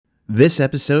This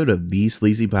episode of The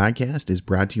Sleazy Podcast is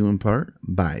brought to you in part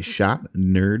by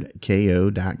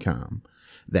ShopNerdKO.com.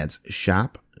 That's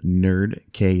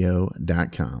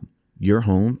ShopNerdKO.com. Your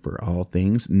home for all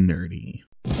things nerdy.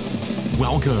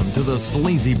 Welcome to the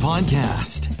Sleazy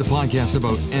Podcast, the podcast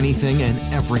about anything and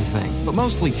everything, but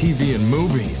mostly TV and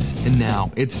movies. And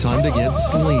now it's time to get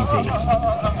sleazy.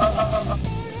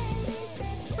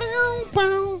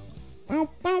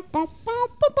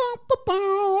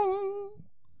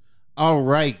 All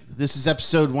right, this is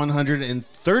episode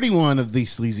 131 of the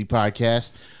Sleazy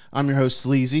Podcast. I'm your host,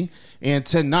 Sleazy, and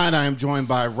tonight I am joined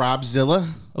by Robzilla.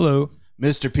 Hello.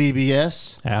 Mr.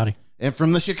 PBS. Howdy. And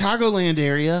from the Chicagoland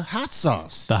area, Hot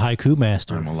Sauce. The Haiku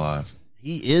Master. I'm alive.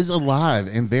 He is alive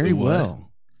and very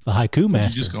well. The Haiku Master.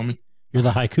 Did you just call me? You're the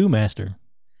Haiku Master.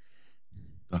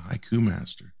 The Haiku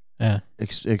Master. Yeah.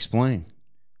 Explain.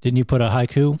 Didn't you put a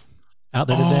haiku out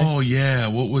there today? Oh, yeah.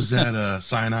 What was that?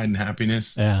 Cyanide and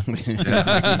Happiness? Yeah. Yeah,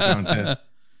 haiku contest.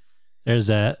 There's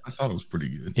that. I thought it was pretty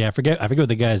good. Yeah, I forget what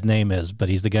the guy's name is, but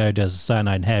he's the guy who does the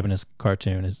Cyanide and Happiness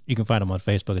cartoon. You can find him on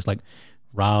Facebook. It's like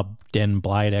Rob Den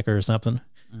Blydecker or something.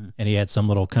 And he had some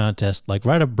little contest, like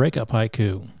write a breakup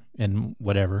haiku and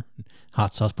whatever.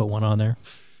 Hot Sauce put one on there.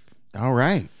 All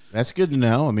right. That's good to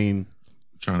know. I mean,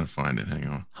 I'm trying to find it. Hang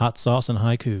on. Hot Sauce and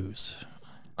haikus.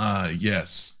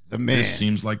 Yes. The man. This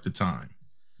seems like the time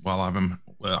while I'm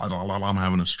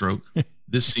having a stroke.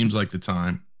 This seems like the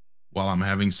time while I'm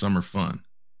having summer fun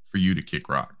for you to kick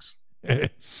rocks.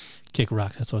 Kick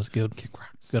rocks. That's always good. Kick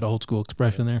rocks. Good old school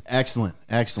expression there. excellent.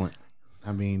 Excellent.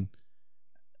 I mean,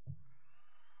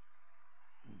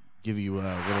 give you a little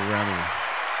round of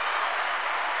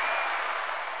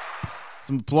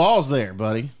some applause there,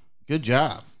 buddy. Good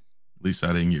job. At least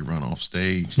I didn't get run off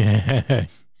stage. Yeah.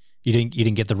 You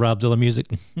didn't get the Robzilla music?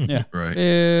 Yeah. Right.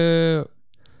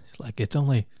 It's like it's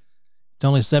only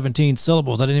 17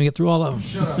 syllables. I didn't even get through all of them.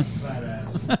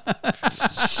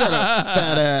 Shut up,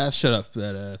 fat ass. Shut up,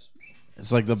 badass.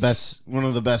 It's like one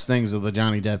of the best things of the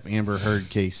Johnny Depp Amber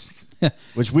Heard case,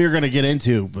 which we're going to get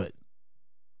into, but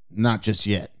not just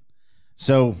yet.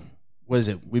 So, what is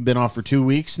it? We've been off for 2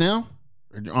 weeks now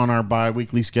on our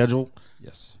bi-weekly schedule.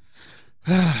 Yes.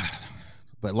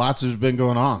 But lots has been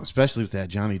going on, especially with that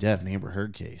Johnny Depp and Amber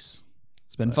Heard case.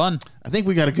 It's been fun. I think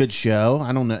we got a good show.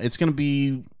 I don't know. It's going to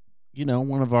be,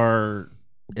 one of our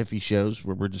iffy shows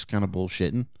where we're just kind of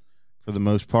bullshitting for the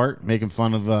most part, making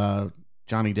fun of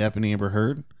Johnny Depp and Amber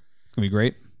Heard. It's going to be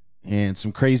great. And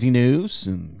some crazy news,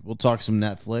 and we'll talk some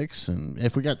Netflix. And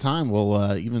if we got time,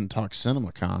 we'll even talk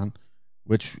Cinemacon,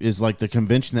 which is like the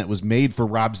convention that was made for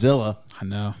Robzilla. I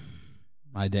know.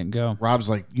 I didn't go. Rob's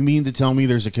like, you mean to tell me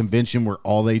there's a convention where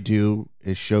all they do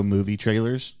is show movie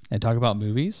trailers? And talk about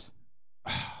movies?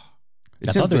 I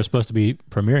thought they were supposed to be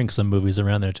premiering some movies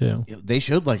around there, too. They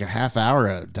showed like a half hour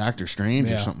of Doctor Strange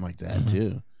or Yeah. something like that,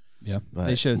 too. Yeah. But-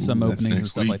 They showed some That's openings and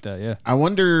next stuff week. like that, yeah. I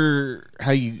wonder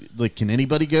how can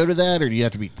anybody go to that, or do you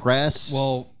have to be press?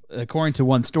 Well, according to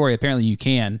one story, apparently you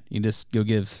can. You just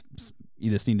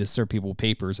need to serve people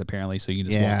papers, apparently, so you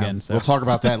can just walk in. So. We'll talk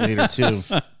about that later, too.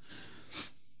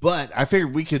 But I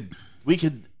figured we could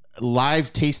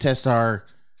live taste test our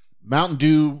Mountain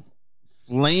Dew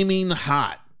Flaming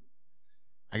Hot.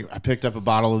 I picked up a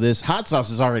bottle of this. Hot Sauce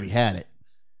has already had it.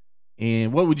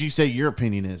 And what would you say your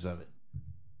opinion is of it?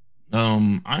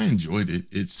 I enjoyed it.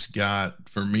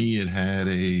 For me, it had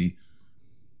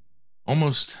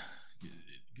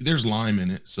there's lime in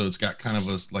it, so it's got kind of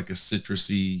a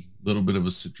little bit of a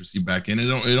citrusy back end.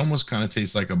 It almost kind of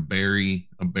tastes like a berry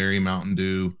Mountain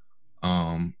Dew.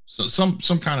 So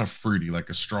some kind of fruity, like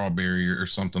a strawberry or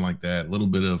something like that. A little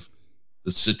bit of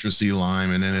the citrusy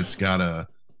lime, and then it's got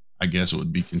I guess it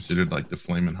would be considered like the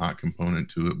flaming hot component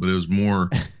to it, but it was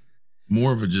more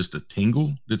of just a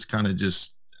tingle. That's kind of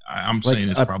just. I'm saying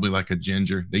it's probably like a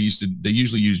ginger. They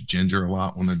usually use ginger a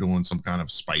lot when they're doing some kind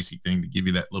of spicy thing to give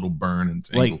you that little burn and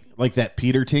tingle. Like that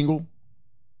Peter tingle?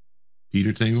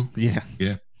 Peter tingle? Yeah.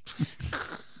 Yeah.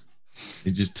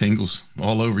 It just tingles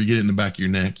all over. You get it in the back of your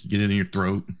neck. You get it in your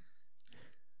throat.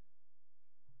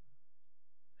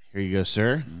 Here you go,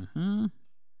 sir. Mm-hmm.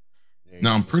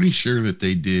 Now, I'm pretty sure that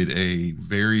they did a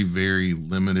very, very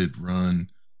limited run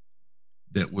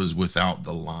that was without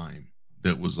the lime.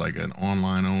 That was like an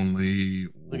online only,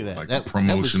 Look at that. like That- a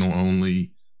promotional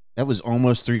only. That was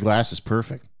almost 3 glasses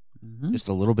perfect. Mm-hmm. Just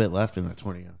a little bit left in that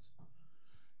 20 ounce.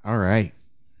 All right.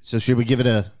 So should we give it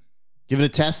a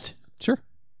test? Sure.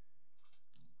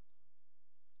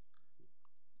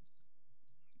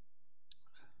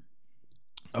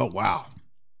 Oh, wow.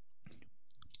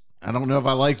 I don't know if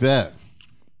I like that.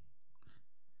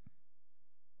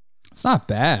 It's not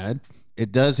bad.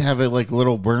 It does have a like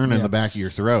little burn in the back of your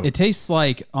throat. It tastes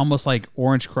like almost like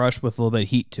Orange Crush with a little bit of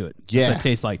heat to it. Yeah. That's what it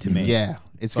tastes like to me. Yeah,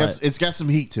 it's got some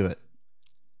heat to it.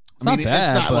 It's not bad.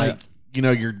 It's not but, like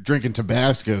you're drinking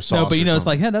Tabasco sauce. no, but it's something.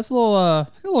 like, hey, that's a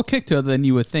little kick to it than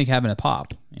you would think having a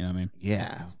pop. You know what I mean?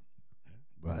 Yeah,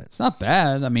 but It's not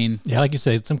bad. I mean, Yeah, like you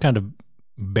say, it's some kind of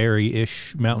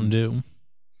berry-ish Mountain Dew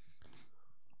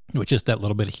with just that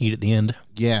little bit of heat at the end.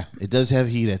 yeah, it does have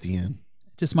heat at the end.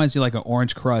 it just reminds me like an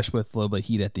Orange Crush with a little bit of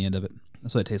heat at the end of it.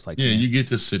 That's what it tastes like. to Yeah, me. you get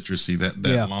the citrusy.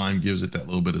 That lime gives it that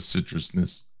little bit of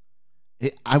citrusness.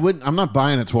 I'm not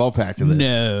buying a 12-pack of this.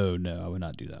 No, I would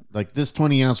not do that. Like this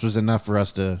 20 ounce was enough for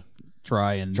us to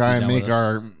Try and make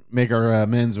our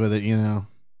amends with it.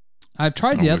 I've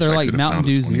tried I the wish other I like could've Mountain found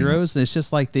a Dew 20 Zeros, and it's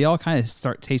just like they all kind of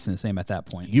start tasting the same at that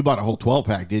point. You bought a whole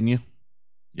 12-pack, didn't you?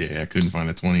 Yeah, I couldn't find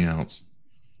a 20 ounce.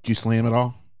 Did you slam it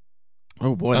all?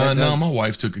 Oh boy, No, my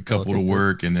wife took a couple to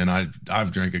work, and then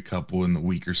I've drank a couple in the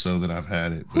week or so that I've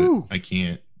had it, but Whew. I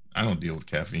can't. I don't deal with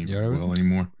caffeine Yeah, very well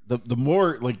anymore. the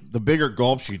more like the bigger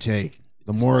gulps you take,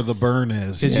 the more the burn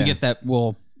is. Because you get that.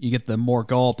 Well, you get the more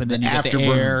gulp, and then The you get the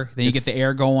afterburn. air. Then you get the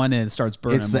air going, and it starts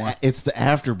burning It's more. the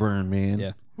afterburn, man.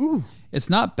 Yeah. Whew. It's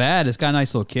not bad. It's got a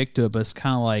nice little kick to it, but it's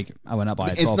kind of like I would not buy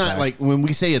a 12 It's not pack. like when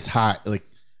we say it's hot, like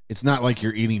it's not like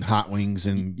you're eating hot wings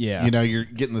and you're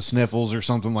getting the sniffles or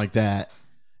something like that.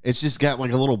 It's just got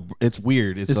like a little. It's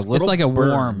weird. It's a little. It's like a burn.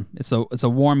 warm. It's a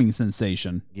warming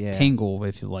sensation. Yeah. Tingle,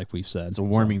 if you like we've said. It's a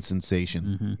warming sensation.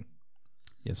 Mm-hmm.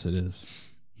 Yes, it is.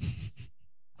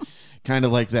 Kind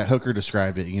of like that hooker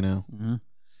described it. Mm-hmm.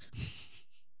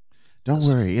 Don't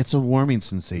worry, it's a warming There's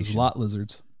sensation. lot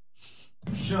lizards.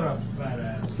 Shut up, fat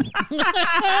ass.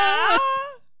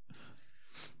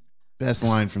 Best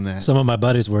line from that. Some of my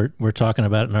buddies were talking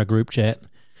about it in our group chat,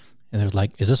 and they're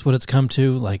like, "Is this what it's come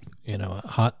to? Like, a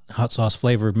hot sauce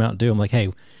flavored Mountain Dew?" I'm like,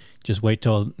 "Hey, just wait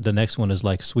till the next one is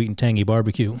like sweet and tangy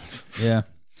barbecue." Yeah.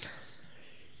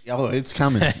 Oh, it's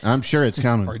coming. I'm sure it's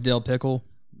coming. Or dill pickle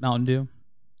Mountain Dew.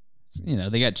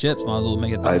 They got chips. Might as well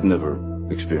make it. I've never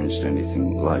experienced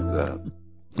anything like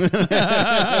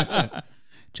that.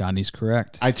 Johnny's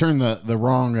correct. I turned the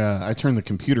wrong. I turned the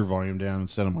computer volume down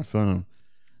instead of my phone.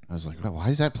 I was like, well, why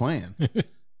is that playing?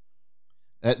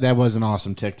 That was an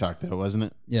awesome TikTok, though, wasn't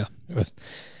it? Yeah.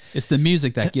 It's the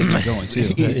music that gets you going, too.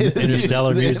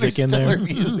 Interstellar music in there.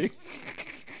 Music.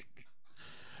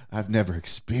 I've never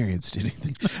experienced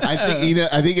anything.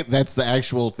 I think that's the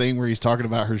actual thing where he's talking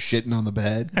about her shitting on the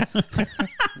bed.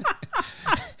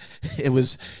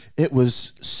 It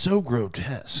was so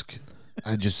grotesque.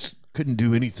 I just couldn't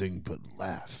do anything but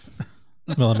laugh.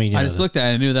 Well, I mean, I just looked at it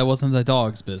and knew that wasn't the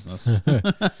dog's business.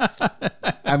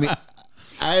 I mean,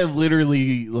 I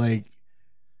literally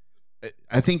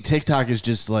I think TikTok is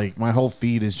just like my whole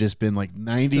feed has just been like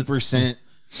 90%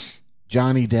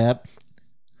 Johnny Depp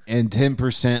and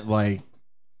 10% like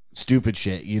stupid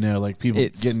shit, like people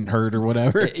getting hurt or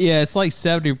whatever. Yeah, it's like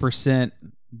 70%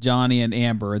 Johnny and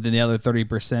Amber. Then the other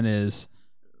 30% is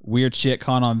weird shit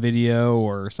caught on video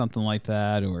or something like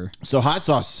that. Or So Hot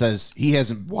Sauce says he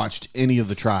hasn't watched any of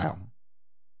the trial.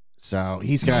 So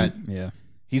he's got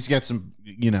some,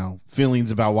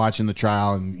 feelings about watching the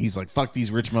trial, and he's like, fuck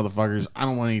these rich motherfuckers. I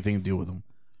don't want anything to do with them.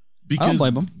 Because I don't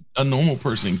blame them. A normal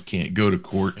person can't go to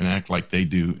court and act like they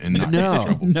do and not get in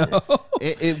trouble. No.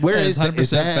 Where is 100%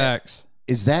 that? facts.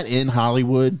 Is that in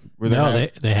Hollywood? No,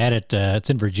 they had it. It's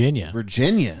in Virginia.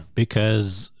 Virginia.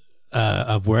 Because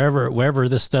of wherever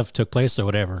this stuff took place or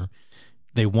whatever,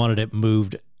 they wanted it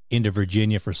moved into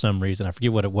Virginia for some reason. I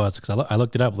forget what it was because I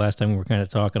looked it up last time we were kind of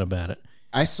talking about it.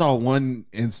 I saw one.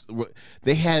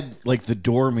 They had like the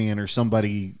doorman or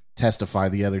somebody testify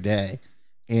the other day,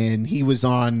 and he was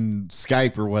on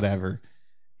Skype or whatever.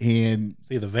 And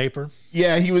see the vapor?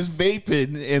 Yeah, he was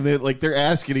vaping, and then they're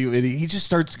asking him, and he just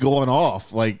starts going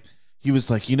off. Like he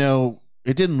was like, it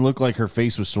didn't look like her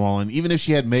face was swollen. Even if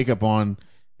she had makeup on,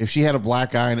 if she had a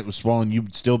black eye and it was swollen,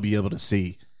 you'd still be able to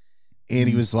see. And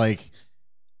he was like,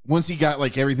 once he got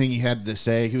everything he had to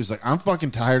say, he was like, I'm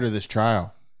fucking tired of this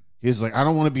trial. He was like, I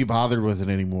don't want to be bothered with it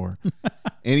anymore.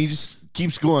 And he just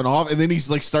keeps going off, and then he's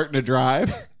starting to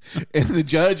drive. And the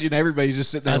judge and everybody's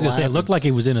just sitting there. I was going to say, it looked like he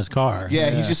was in his car. Yeah,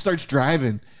 he just starts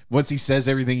driving once he says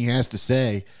everything he has to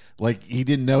say. Like he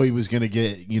didn't know he was going to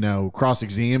get,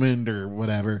 cross-examined or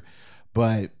whatever.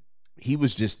 But he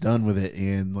was just done with it.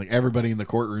 And everybody in the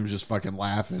courtroom is just fucking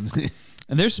laughing.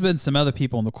 And there's been some other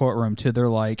people in the courtroom too. They're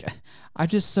like, I'm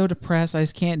just so depressed. I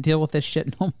just can't deal with this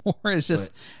shit no more. It's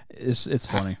just, it's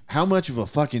funny. How much of a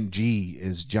fucking G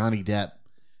is Johnny Depp?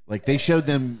 They showed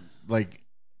them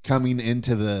coming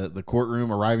into the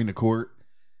courtroom, arriving to court.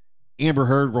 Amber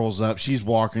Heard rolls up. She's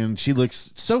walking. She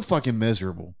looks so fucking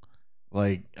miserable.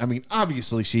 Like, I mean,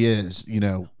 obviously she is, you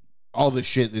know, all the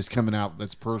shit that's coming out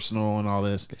that's personal and all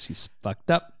this. She's fucked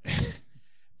up.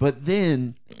 But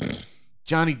then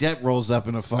Johnny Depp rolls up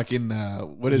in a fucking,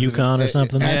 what is Yukon it? or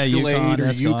something? Escalade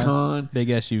or Yukon. Yukon. Big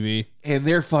SUV. And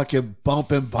they're fucking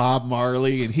bumping Bob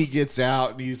Marley, and he gets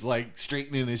out and he's like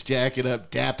straightening his jacket up,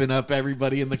 dapping up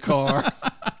everybody in the car.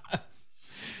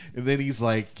 And then he's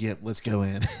like, "Yep, let's go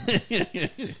in."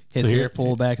 His hair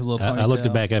pulled back his little ponytail. I looked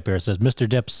it back up here. It says Mr.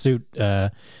 Depp's suit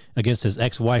against his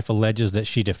ex-wife alleges that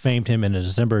she defamed him in a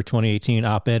December 2018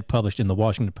 op-ed published in the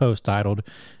Washington Post titled,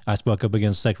 "I spoke up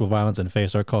against sexual violence and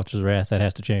faced our culture's wrath. That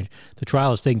has to change." The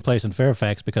trial is taking place in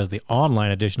Fairfax because the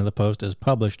online edition of the Post is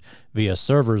published via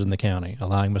servers in the county,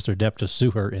 allowing Mr. Depp to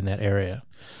sue her in that area.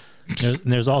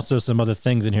 There's also some other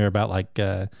things in here about like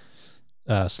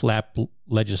SLAPP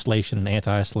legislation and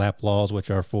anti-SLAPP laws,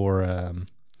 which are for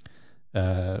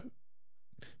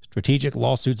strategic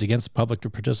lawsuits against public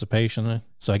participation.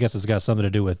 So I guess it's got something to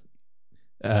do with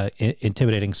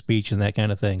intimidating speech and that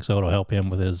kind of thing. So it'll help him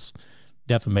with his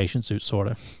defamation suit, sort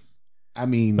of. I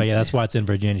mean, but yeah, that's why it's in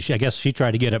Virginia. I guess she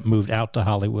tried to get it moved out to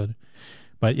Hollywood.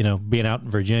 But, you know, being out in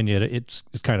Virginia, it's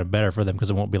kind of better for them because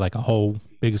it won't be like a whole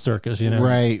big circus, you know?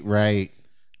 Right.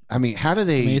 I mean, how do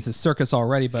they... I mean, it's a circus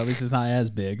already, but at least it's not as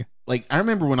big. Like, I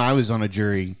remember when I was on a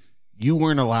jury, you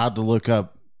weren't allowed to look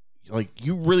up... Like,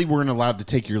 you really weren't allowed to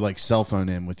take your, like, cell phone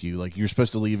in with you. Like, you're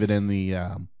supposed to leave it in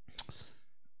the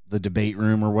debate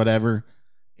room or whatever.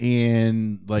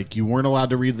 And, like, you weren't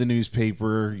allowed to read the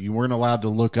newspaper. You weren't allowed to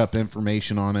look up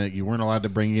information on it. You weren't allowed to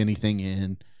bring anything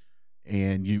in.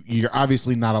 And you're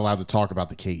obviously not allowed to talk about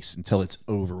the case until it's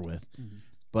over with. Mm-hmm.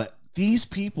 But these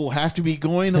people have to be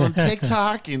going on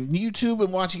TikTok and YouTube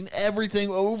and watching everything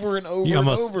over and over and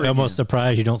over again. You're almost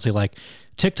surprised you don't see like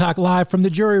TikTok live from the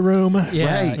jury room.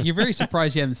 Yeah, right. You're very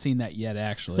surprised you haven't seen that yet,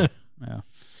 actually.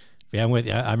 Yeah, I'm with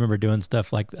you. I remember doing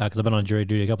stuff like because I've been on jury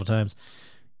duty a couple times,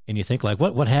 and you think like,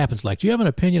 what happens? Like, do you have an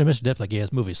opinion of Mr. Depp? Like, yeah,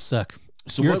 his movies suck.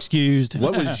 So you're excused.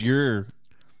 What was your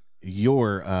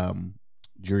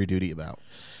jury duty about?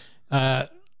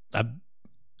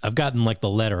 I've gotten like the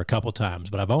letter a couple times,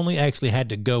 but I've only actually had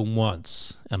to go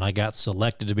once, and I got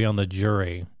selected to be on the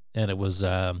jury, and it was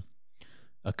a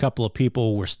couple of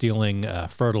people were stealing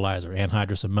fertilizer,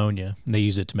 anhydrous ammonia, and they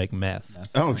used it to make meth.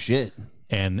 Oh shit!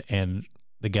 And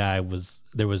the guy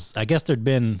I guess there'd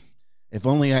been. If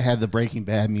only I had the Breaking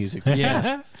Bad music.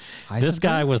 Yeah, this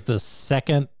guy was the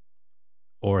second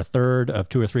or third of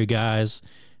two or three guys.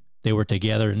 They were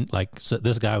together, and like so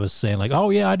this guy was saying, like, "Oh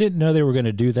yeah, I didn't know they were going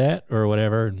to do that or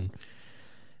whatever." And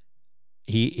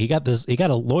he got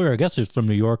a lawyer, I guess it was from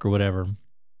New York or whatever,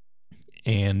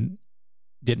 and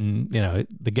didn't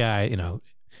the guy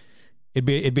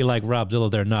it'd be like Rob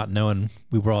Zillow there not knowing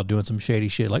we were all doing some shady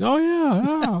shit, like, "Oh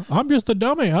yeah, I'm just a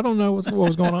dummy, I don't know what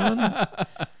was going on."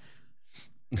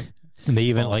 And they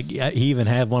even he even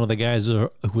had one of the guys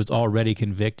who was already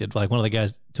convicted. Like one of the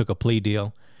guys took a plea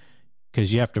deal.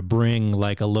 Because you have to bring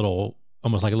like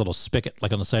almost like a little spigot,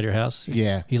 like on the side of your house.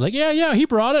 Yeah. He's like, yeah, he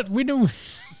brought it. We knew.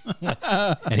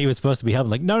 And he was supposed to be helping.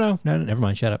 Like, no, never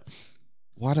mind. Shut up.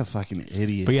 What a fucking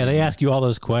idiot. But yeah, they ask you all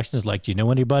those questions. Like, do you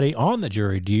know anybody on the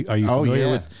jury? Are you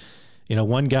familiar with,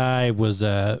 one guy was,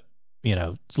 it's a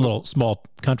little small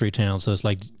country town. So it's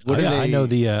like, I know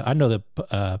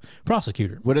the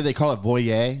prosecutor. What do they call it?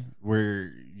 Voyeur,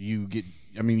 where you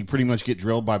pretty much get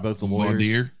drilled by both the lawyers.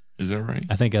 Voir. Is that right?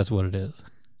 I think that's what it is.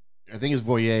 I think it's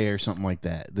voyeur or something like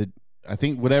that. I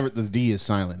think whatever the D is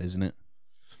silent, isn't it?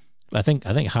 I think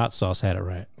Hot Sauce had it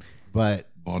right. But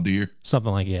Baldier.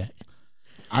 Something like that.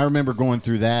 I remember going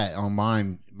through that on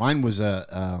mine. Mine was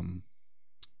a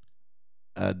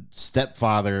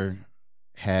stepfather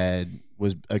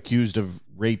was accused of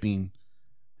raping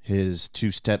his two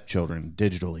stepchildren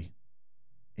digitally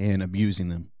and abusing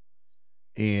them.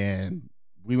 And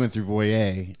we went through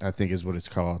voyeur, I think is what it's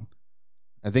called.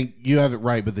 I think you have it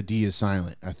right, but the D is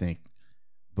silent, I think.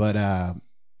 But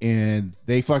and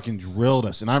they fucking drilled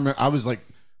us, and I was like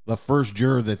the first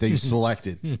juror that they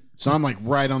selected, so I'm like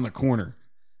right on the corner,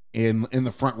 in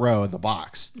the front row of the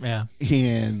box. Yeah,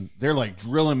 and they're like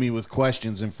drilling me with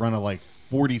questions in front of like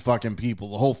 40 fucking people.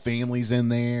 The whole family's in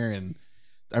there, and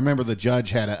I remember the judge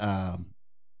had a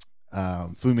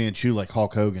Fu Manchu like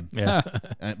Hulk Hogan. Yeah,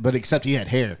 but except he had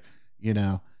hair,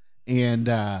 and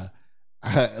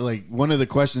like one of the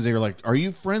questions they were like, "Are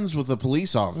you friends with a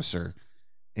police officer?"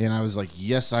 And I was like,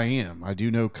 "Yes, I am. I do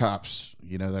know cops,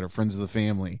 that are friends of the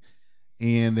family."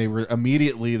 And they were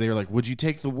like, "Would you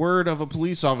take the word of a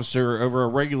police officer over a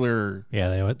regular?"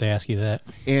 Yeah, they ask you that,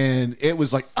 and it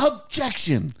was like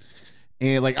objection,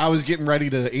 and like I was getting ready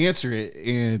to answer it,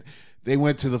 and they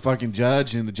went to the fucking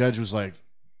judge, and the judge was like,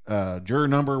 juror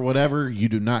number, whatever, you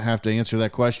do not have to answer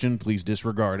that question. Please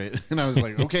disregard it. And I was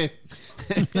like, okay.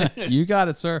 You got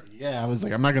it, sir. Yeah, I was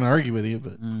like, I'm not going to argue with you.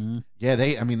 But yeah,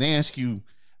 they ask you.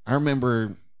 I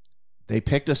remember they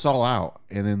picked us all out.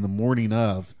 And then the morning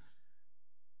of,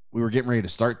 we were getting ready to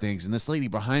start things. And this lady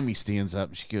behind me stands up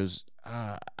and she goes,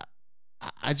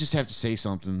 I just have to say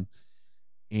something.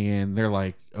 And they're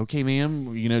like, okay,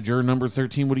 ma'am, juror number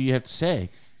 13, what do you have to say?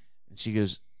 And she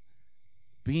goes,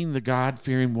 being the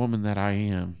God-fearing woman that I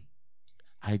am,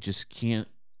 I just can't.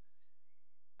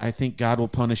 I think God will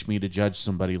punish me to judge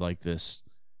somebody like this.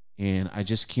 And I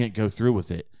just can't go through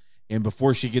with it. And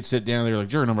before she gets sit down, they're like,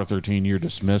 juror number 13, you're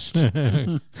dismissed.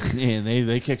 And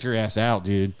they kicked her ass out,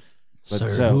 dude. But Sir,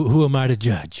 so, who am I to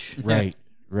judge? Right.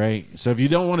 So if you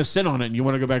don't want to sit on it and you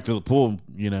want to go back to the pool,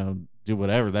 do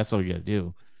whatever, that's all you got to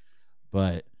do.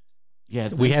 But yeah,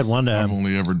 we had one. I've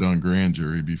only ever done grand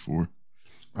jury before.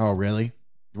 Oh, really?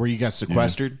 Where you got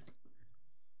sequestered?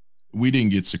 Yeah. We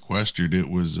didn't get sequestered. It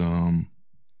was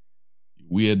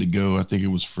we had to go. I think it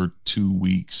was for 2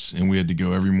 weeks, and we had to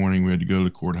go every morning. We had to go to the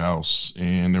courthouse,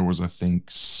 and there was, I think,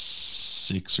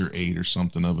 6 or 8 or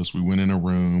something of us. We went in a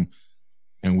room,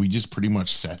 and we just pretty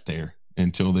much sat there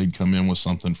until they'd come in with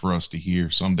something for us to hear.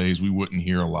 Some days we wouldn't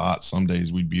hear a lot. Some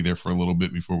days we'd be there for a little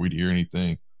bit before we'd hear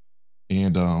anything.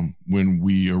 And when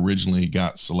we originally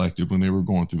got selected, when they were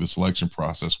going through the selection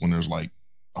process, when there's like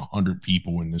 100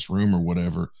 people in this room or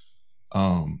whatever,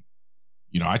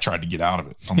 I tried to get out of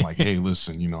it. I'm like, hey,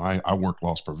 listen, I work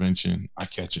loss prevention. I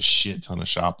catch a shit ton of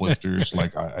shoplifters.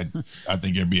 Like I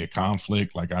think it'd be a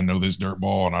conflict. Like I know this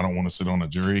dirtball and I don't want to sit on a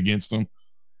jury against them.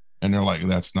 And they're like,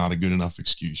 that's not a good enough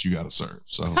excuse. You got to serve.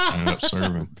 So I ended up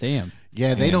serving. Damn.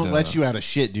 Yeah, they don't let you out of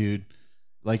shit, dude.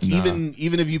 Like even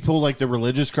if you pull like the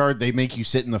religious card, they make you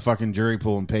sit in the fucking jury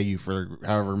pool and pay you for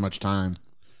however much time.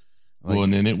 Like, well,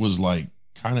 and then it was like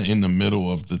kind of in the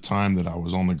middle of the time that I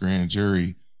was on the grand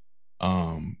jury.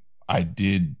 I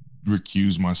did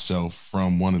recuse myself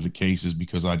from one of the cases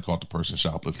because I'd caught the person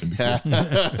shoplifting before.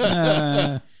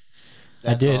 I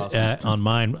did awesome. on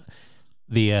mine.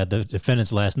 The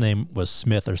defendant's last name was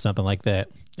Smith or something like that,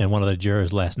 and one of the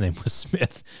jurors' last name was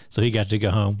Smith, so he got to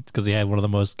go home because he had one of the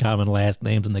most common last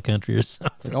names in the country or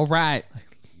something. All right.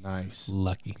 Nice.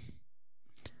 Lucky.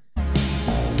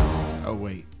 Oh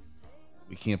wait,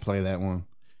 we can't play that one.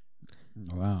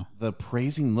 Wow. The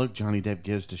praising look Johnny Depp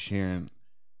gives to Sharon.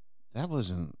 That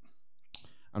wasn't.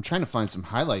 I'm trying to find some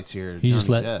highlights here. You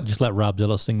Johnny Depp. just let Rob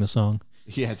Dilla sing the song.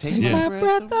 Yeah, take My my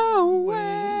breath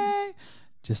away.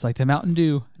 Just like the Mountain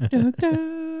Dew. Da,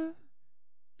 da.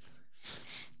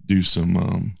 Do some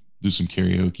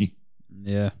karaoke.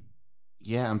 Yeah.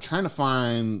 Yeah, I'm trying to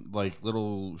find like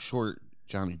little short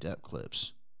Johnny Depp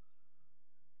clips.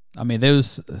 I mean,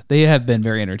 they have been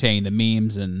very entertaining. The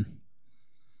memes and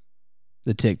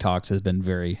the TikToks has been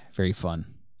very, very fun.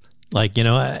 Like,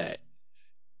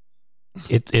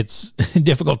 it's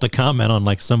difficult to comment on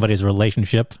like somebody's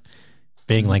relationship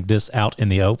being like this out in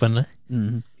the open.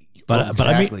 Mm-hmm. But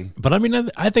I mean,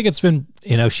 I think it's been,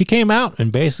 she came out and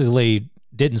basically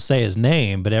didn't say his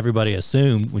name, but everybody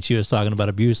assumed when she was talking about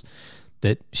abuse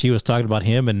that she was talking about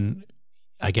him. And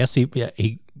I guess he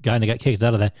kind of got kicked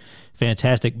out of the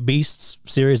Fantastic Beasts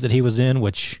series that he was in,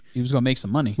 which he was going to make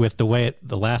some money with the way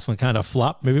the last one kind of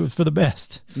flopped. Maybe it was for the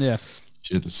best. Yeah.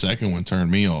 Shit, the second one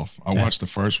turned me off. I watched the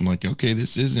first one like, okay,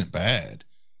 this isn't bad.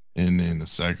 And then the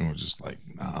second was just like,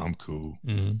 nah, I'm cool.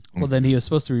 Mm-hmm. Well, then he was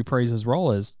supposed to reprise his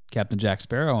role as Captain Jack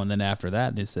Sparrow, and then after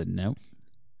that, they said no.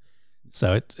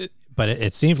 So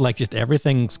it seems like just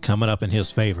everything's coming up in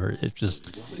his favor. It's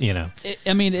just,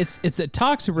 it's a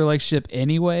toxic relationship,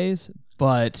 anyways.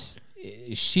 But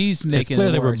she's making. It's clear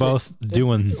it they were worse. both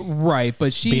doing right,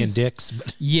 but she's being dicks.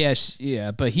 But.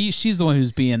 Yeah, but she's the one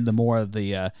who's being the more of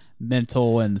the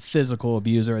mental and physical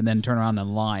abuser, and then turn around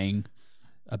and lying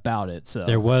about it. So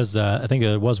there was, I think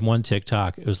there was one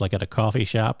TikTok. It was like at a coffee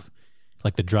shop,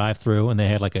 like the drive-through, and they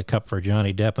had like a cup for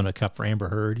Johnny Depp and a cup for Amber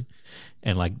Heard,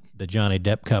 and like the Johnny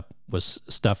Depp cup was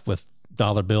stuffed with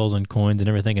dollar bills and coins and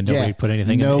everything, and nobody put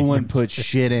anything. No in one put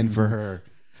shit in for her.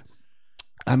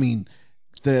 I mean,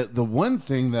 the one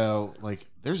thing though, like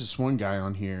there's this one guy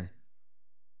on here.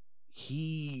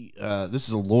 He this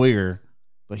is a lawyer,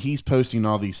 but he's posting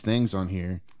all these things on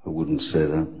here. I wouldn't say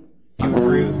that.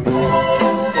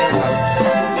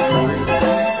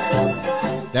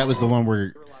 That was the one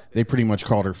where they pretty much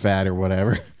called her fat or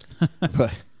whatever.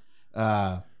 But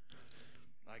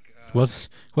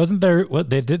wasn't there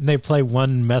didn't they play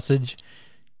one message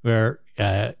where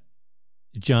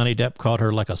Johnny Depp called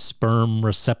her like a sperm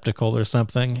receptacle or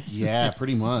something? Yeah,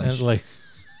 pretty much. I was like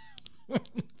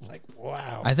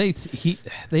wow. I think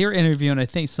they were interviewing, I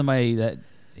think, somebody that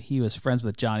he was friends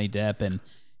with Johnny Depp, and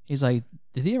he's like,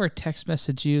 did he ever text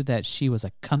message you that she was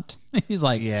a cunt? He's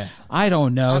like, Yeah. I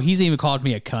don't know. He's even called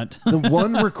me a cunt. The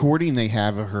one recording they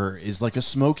have of her is like a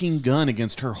smoking gun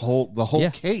against the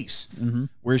whole case,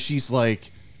 where she's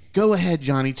like, "Go ahead,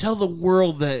 Johnny, tell the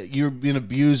world that you're being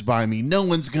abused by me. No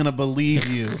one's gonna believe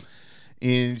you."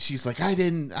 And she's like, I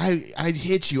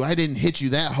hit you. I didn't hit you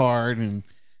that hard. And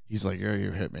he's like, "Oh,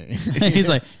 you hit me." He's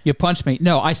like, you punched me.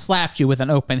 No, I slapped you with an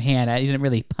open hand. I didn't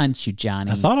really punch you,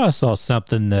 Johnny. I thought I saw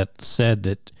something that said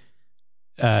that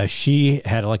she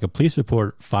had like a police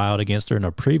report filed against her in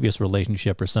a previous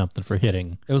relationship or something for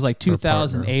hitting. It was like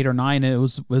 2008 or 9. And it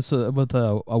was with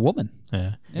a woman.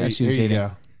 Yeah, she was dating.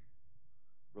 Yeah.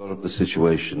 Brought up the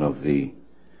situation of the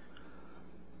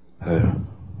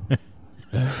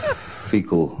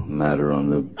fecal matter on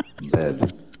the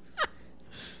bed.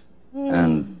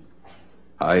 And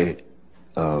I,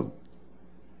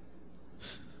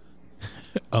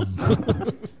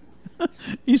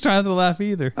 He's trying to laugh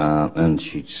either. and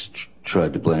she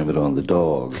tried to blame it on the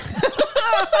dog.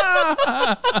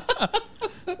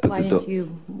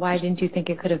 Why didn't you think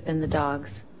it could have been the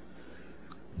dogs?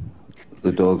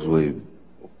 The dogs weigh...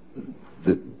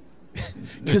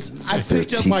 Because I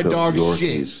picked up my dog's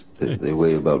Yorkies. shit. They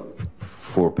weigh about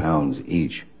 4 pounds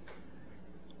each.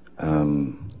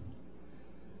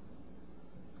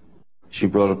 She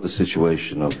brought up the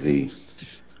situation of the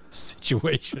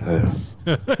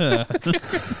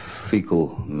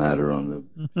fecal matter on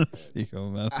the...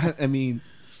 I mean...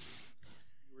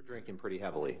 You were drinking pretty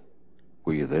heavily.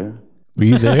 Were you there? Were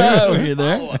you there? Were you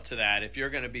there? Follow up to that, if you're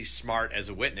going to be smart as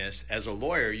a witness, as a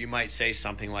lawyer, you might say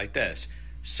something like this.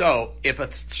 So, if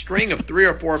a string of 3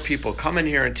 or 4 people come in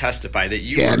here and testify that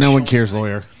you were no one cares,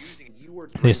 lawyer.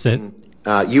 They said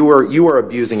you were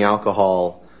abusing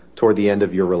alcohol toward the end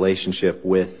of your relationship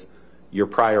with your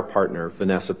prior partner,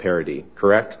 Vanessa Parody,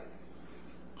 correct?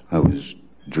 I was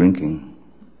drinking.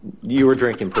 You were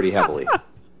drinking pretty heavily.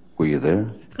 Were you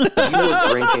there? You were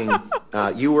drinking.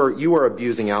 You were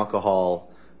abusing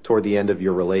alcohol toward the end of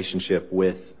your relationship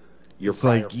with your It's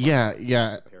prior like,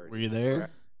 yeah. Were you there?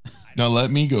 Now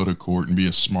let me go to court and be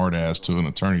a smart ass to an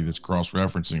attorney that's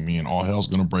cross-referencing me, and all hell's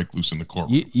gonna break loose in the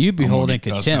courtroom. You'd be I'm gonna holding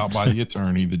cussed contempt. out by the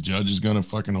attorney. The judge is gonna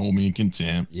fucking hold me in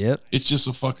contempt. Yep. It's just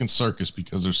a fucking circus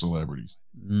because they're celebrities.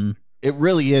 It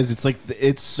really is. It's like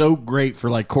it's so great for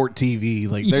like court TV.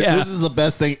 Like this is the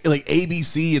best thing. Like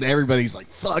ABC and everybody's like,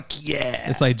 "Fuck yeah!"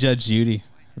 It's like Judge Judy,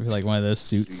 like one of those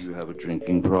suits. Do you have a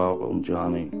drinking problem,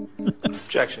 Johnny?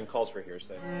 Objection calls for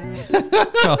hearsay.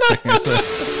 I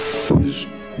was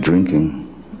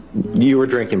drinking. You were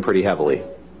drinking pretty heavily.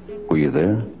 Were you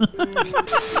there?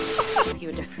 Ask you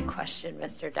a different question,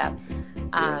 Mr. Depp.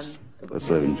 Yes. Let's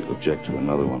let him object to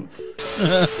another one.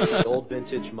 The old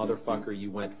vintage motherfucker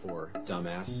you went for,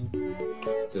 dumbass.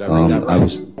 Did I read that right?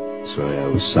 I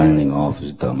was signing off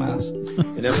as dumbass.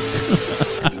 Did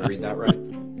I read that right?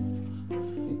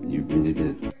 You really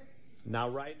did. Now,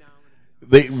 right now.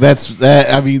 That's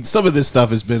that. I mean, some of this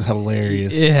stuff has been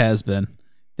hilarious. It has been.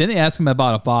 Then they ask him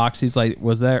about a box. He's like,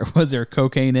 "Was there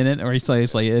cocaine in it?" Or he's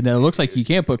like, "And it looks like you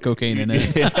can't put cocaine in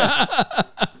it."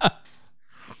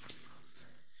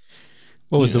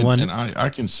 what was the one? And I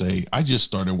can say I just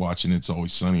started watching It's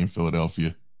Always Sunny in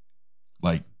Philadelphia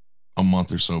like a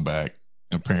month or so back.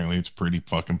 Apparently, it's pretty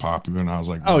fucking popular, and I was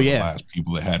like, the last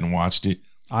people that hadn't watched it.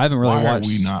 I haven't really watched. Why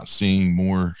are we not seeing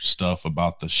more stuff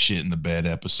about the shit in the bed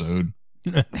episode?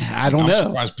 I don't know. I'm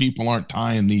surprised people aren't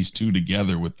tying these two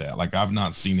together with that. Like, I've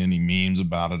not seen any memes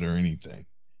about it or anything.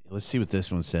 Let's see what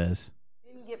this one says.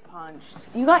 You didn't get punched.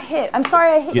 You got hit. I'm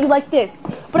sorry I hit you like this,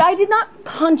 but I did not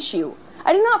punch you.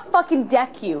 I did not fucking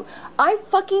deck you. I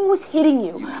fucking was hitting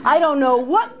you. I don't know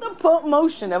what the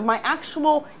motion of my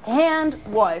actual hand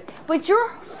was, but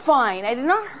you're fine. I did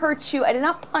not hurt you. I did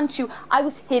not punch you. I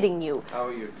was hitting you. How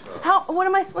are you? What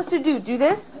am I supposed to do? Do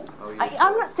this?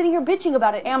 I'm not sitting here bitching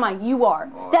about it, am I? You are.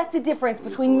 That's the difference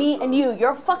between me and you.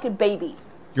 You're a fucking baby.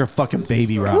 You're a fucking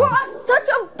baby, Rob. You are such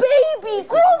a baby.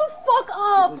 Grow the fuck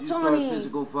up, Did you Johnny. start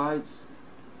physical fights?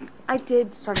 I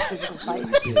did start a physical fight.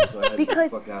 You did, so I had to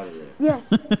Because get the fuck out of there.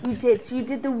 yes, you did. So you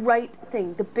did the right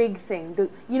thing, the big thing.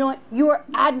 You know what? You are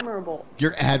admirable.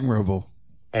 You're admirable.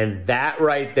 And that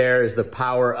right there is the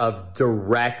power of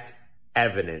direct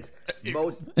evidence.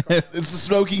 It's a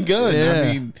smoking gun. Yeah.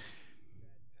 I mean,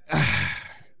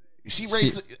 she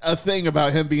writes a thing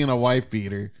about him being a wife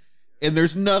beater, and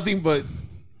there's nothing but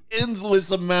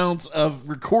endless amounts of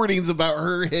recordings about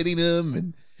her hitting him.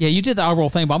 And Yeah, you did the honorable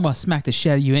thing, but I'm gonna smack the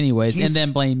shit out of you anyways, and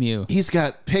then blame you. He's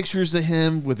got pictures of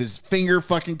him with his finger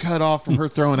fucking cut off from her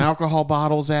throwing alcohol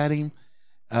bottles at him.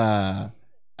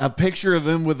 A picture of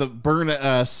him with a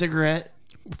burn cigarette.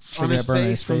 on his burn on face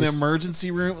his from the face.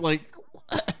 emergency room. Like,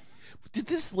 what? Did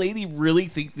this lady really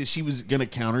think that she was going to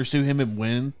countersue him and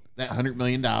win that $100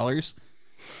 million?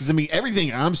 Because, I mean,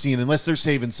 everything I'm seeing, unless they're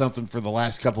saving something for the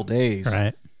last couple days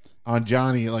Right. on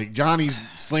Johnny, like Johnny's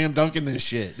slam dunking this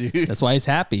shit, dude. That's why he's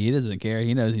happy. He doesn't care.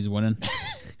 He knows he's winning.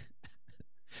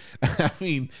 I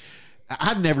mean,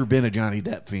 I've never been a Johnny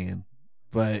Depp fan,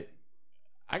 but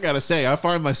I got to say, I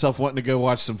find myself wanting to go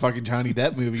watch some fucking Johnny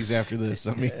Depp movies after this.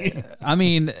 I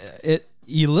mean,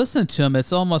 you listen to him,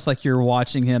 it's almost like you're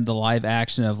watching him the live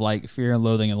action of like Fear and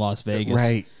Loathing in Las Vegas.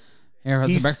 Right.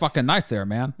 There's a big fucking knife there,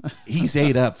 man. He's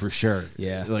ate up for sure.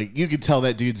 Yeah. Like, you could tell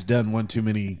that dude's done one too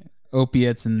many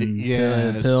opiates and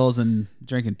pills and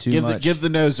drinking too much. Give the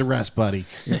nose a rest, buddy.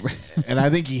 And I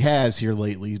think he has here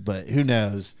lately, but who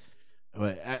knows?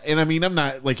 And I mean, I'm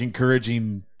not like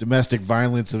encouraging domestic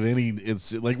violence of any.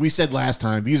 It's like we said last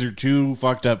time, these are two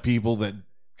fucked up people that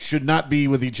should not be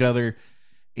with each other.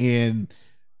 And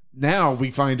now we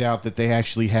find out that they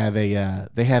actually have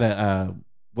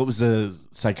what was a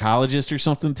psychologist or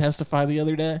something testify the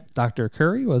other day? Dr.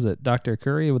 Curry? Was it Dr.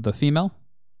 Curry with the female?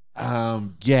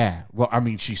 Yeah. Well, I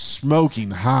mean, she's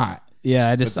smoking hot.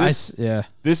 Yeah, this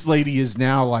lady is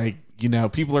now like, you know,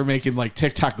 people are making like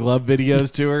TikTok love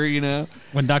videos to her, you know.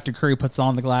 When Dr. Curry puts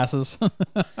on the glasses.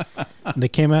 They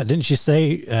came out, didn't she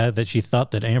say that she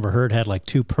thought that Amber Heard had like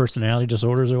 2 personality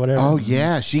disorders or whatever? Oh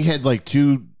yeah, she had like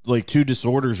two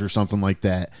disorders or something like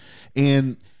that.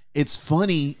 And it's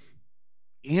funny,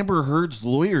 Amber Heard's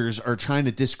lawyers are trying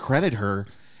to discredit her,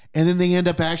 and then they end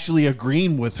up actually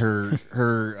agreeing with her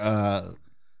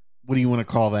what do you want to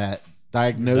call that?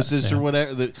 Diagnosis or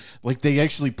whatever. That, like, they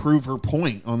actually prove her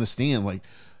point on the stand. Like,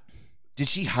 did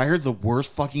she hire the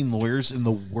worst fucking lawyers in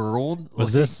the world?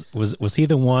 Was he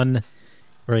the one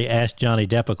where he asked Johnny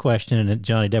Depp a question and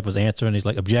Johnny Depp was answering? He's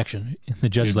like, objection. And the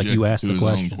judge is like, you asked the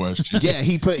question. Yeah,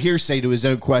 he put hearsay to his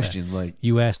own question. Yeah. Like,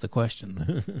 you asked the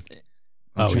question.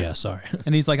 Oh yeah, sorry.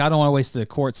 And he's like, I don't want to waste the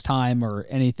court's time or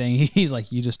anything. He's like,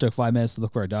 you just took 5 minutes to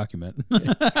look for a document.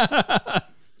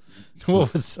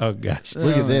 What was? Oh gosh!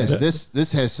 Look at this.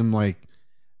 This has some like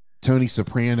Tony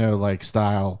Soprano like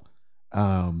style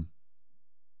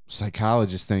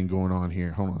psychologist thing going on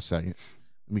here. Hold on a second.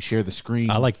 Let me share the screen.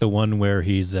 I like the one where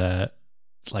he's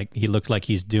like he looks like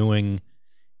he's doing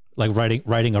like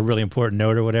writing a really important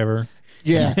note or whatever.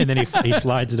 Yeah. And then he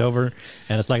slides it over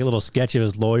and it's like a little sketch of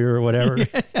his lawyer or whatever.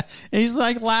 Yeah. And he's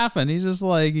like laughing. He's just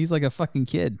like, he's like a fucking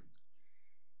kid.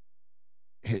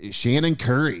 Shannon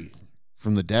Curry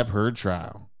from the Depp Heard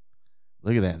trial.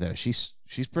 Look at that though. She's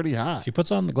pretty hot. She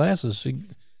puts on the glasses.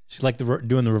 She's like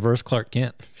doing the reverse Clark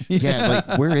Kent. Yeah.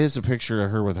 Like, where is a picture of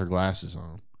her with her glasses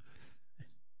on?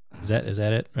 Is that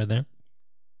it right there?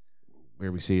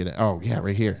 Where we see it? Oh yeah,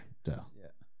 right here. Duh. Yeah.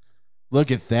 Look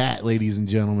at that, ladies and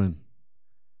gentlemen.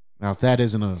 Now, if that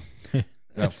isn't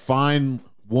a fine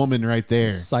woman right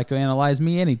there. Psychoanalyze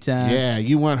me anytime. Yeah,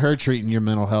 you want her treating your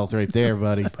mental health right there,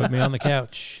 buddy. Put me on the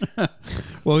couch.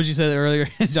 What would you say earlier?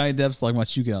 Johnny Depp's like, why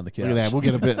don't you get on the couch? Look at that. We'll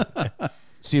get a bit.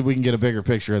 See if we can get a bigger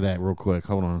picture of that real quick.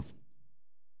 Hold on.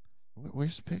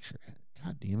 Where's the picture?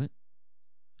 God damn it.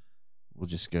 We'll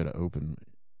just go to open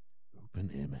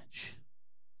image.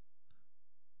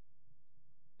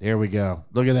 There we go.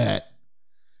 Look at that.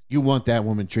 You want that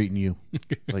woman treating you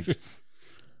like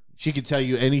she could tell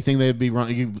you anything that'd be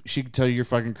wrong. She could tell you you're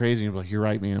fucking crazy. And you're like, you're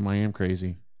right, man. I am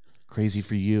crazy. Crazy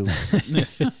for you.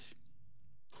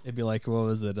 It'd be like, what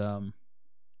was it?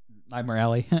 Nightmare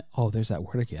Alley. Oh, there's that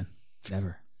word again.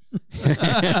 Never.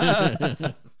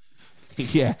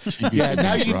 Yeah. Yeah.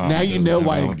 Now you know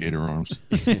why alligator arms.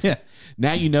 Yeah.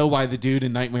 Now you know why the dude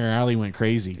in Nightmare Alley went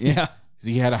crazy. Yeah.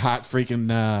 He had a hot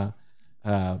freaking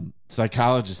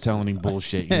psychologist telling him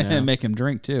bullshit, you know? And make him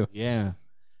drink too. Yeah.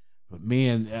 But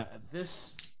man,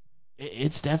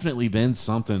 it's definitely been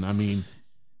something. I mean,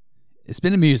 it's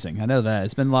been amusing. I know that.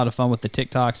 It's been a lot of fun with the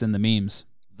TikToks and the memes.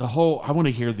 I want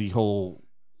to hear the whole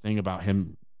thing about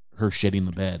her shitting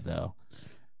the bed though.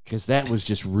 Because that was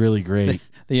just really great.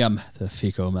 The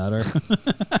fecal matter.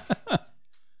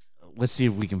 Let's see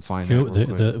if we can find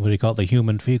that. What do you call it? The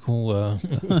human fecal?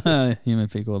 Human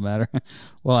fecal matter.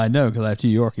 Well, I know because I have 2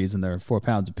 Yorkies and they're 4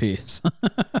 pounds apiece.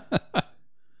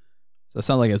 So it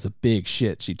sounds like it's a big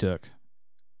shit she took.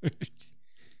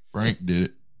 Frank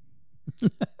did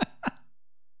it.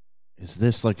 Is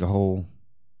this like a whole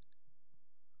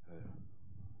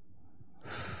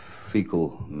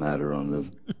fecal matter on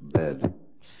the bed?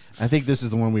 I think this is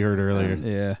the one we heard earlier.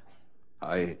 Yeah.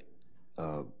 I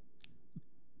don't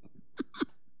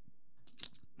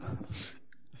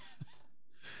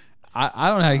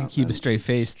know how you can keep a straight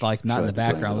face, like not in the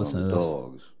background listening to this.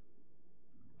 Dogs.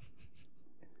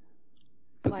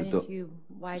 But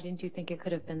Why didn't you think it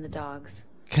could have been the dogs?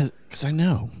 Because I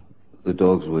know. The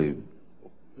dogs weigh...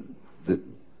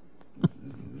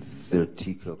 They're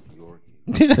teacup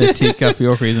Yorkies. The teacup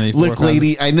Yorkies. Look,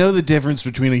 lady, I know the difference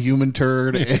between a human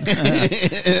turd and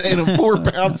a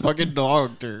 4-pound fucking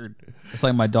dog turd. It's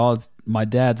like my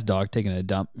dad's dog taking a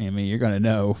dump. I mean, you're going to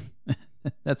know.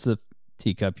 That's a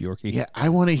teacup Yorkie. Yeah, I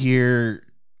want to hear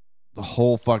the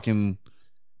whole fucking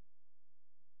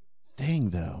thing,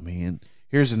 though, man.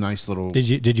 Here's a nice little...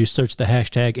 Did you search the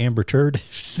hashtag Amber Turd?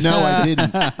 No, I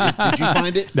didn't. Did you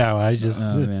find it? No, I just...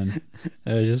 Oh, man.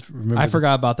 I just remember... I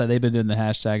forgot about that. They've been doing the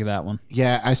hashtag of that one.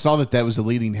 Yeah, I saw that was the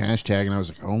leading hashtag, and I was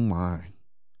like, oh, my.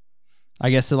 I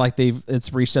guess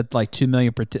it's reached up to like 2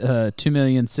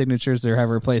 million signatures they have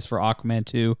replaced for Aquaman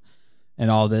 2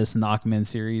 and all this in the Aquaman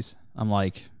series. I'm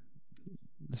like,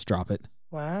 let's drop it.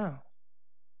 Wow.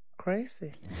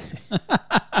 Crazy. You're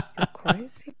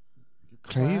crazy.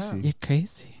 Crazy. Wow. You're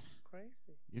crazy.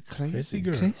 You're crazy. Crazy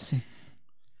girl. Crazy.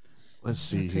 Let's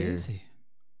see here. Crazy.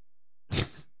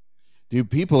 Dude,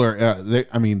 people are,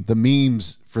 I mean, the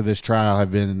memes for this trial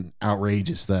have been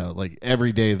outrageous, though. Like,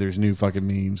 every day there's new fucking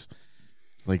memes.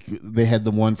 Like, they had the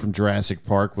one from Jurassic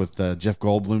Park with Jeff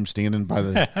Goldblum standing by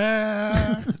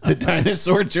the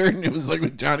dinosaur turd, and it was like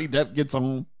when Johnny Depp gets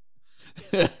home.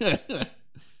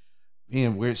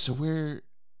 Man, where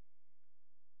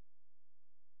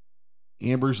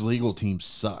Amber's legal team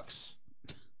sucks.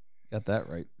 Got that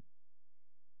right.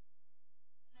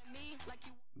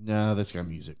 No, that's got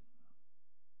music.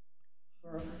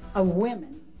 Of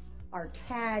women are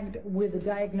tagged with a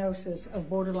diagnosis of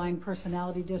borderline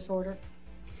personality disorder?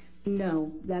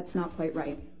 No, that's not quite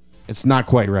right. It's not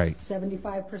quite right.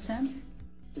 75%?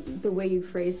 The way you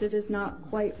phrased it is not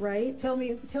quite right. Tell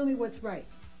me what's right.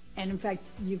 And in fact,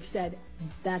 you've said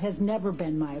that has never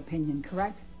been my opinion,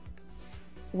 correct?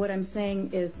 What I'm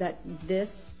saying is that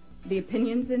the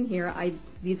opinions in here,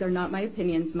 these are not my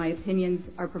opinions. My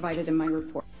opinions are provided in my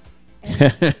report.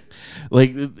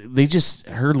 Like,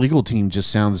 her legal team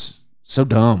just sounds so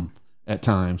dumb at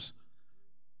times.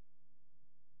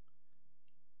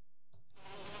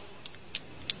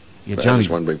 Yeah, that Johnny, is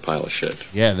one big pile of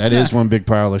shit. Yeah, that is one big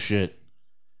pile of shit.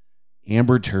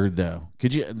 Amber Turd, though.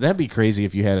 That'd be crazy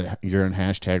if you had your own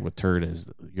hashtag with turd as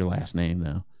your last name,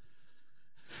 though.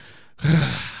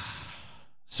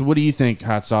 So what do you think,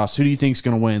 Hot Sauce? Who do you think's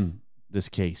going to win this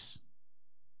case?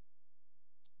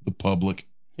 The public.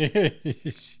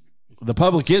 The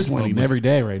public is winning every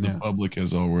day right now. The public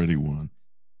has already won.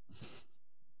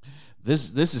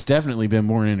 This has definitely been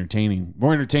more entertaining.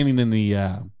 More entertaining than the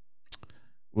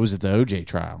what was it, the OJ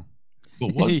trial?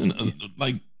 But wasn't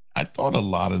I thought a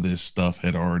lot of this stuff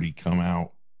had already come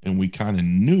out, and we kind of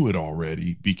knew it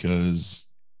already because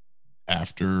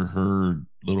after her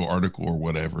little article or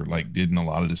whatever, like, didn't a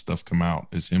lot of this stuff come out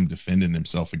as him defending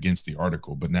himself against the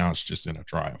article? But now it's just in a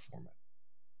trial format.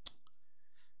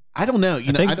 I don't know.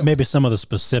 I think maybe some of the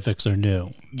specifics are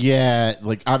new. Yeah,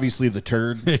 like obviously the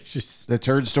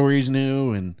turd story is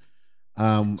new, and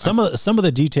some of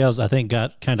the details I think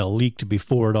got kind of leaked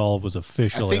before it all was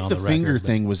officially on the record. I think the finger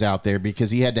thing was out there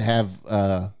because he had to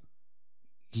have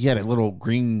he had a little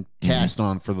green cast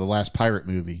on for the last pirate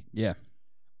movie. Yeah.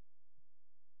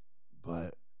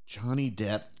 But Johnny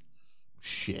Depp,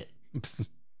 shit.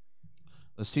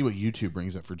 Let's see what YouTube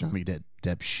brings up for Johnny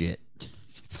Depp shit.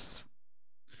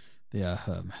 Yeah,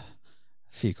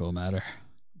 fecal matter.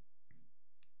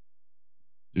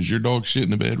 Does your dog shit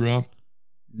in the bed, Rob?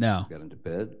 No. Got into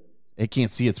bed. It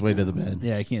can't see its way to the bed.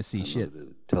 Yeah, I can't see shit. The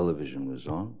television was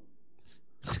on,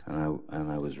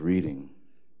 and I was reading,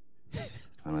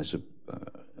 and I suppose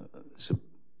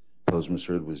Miss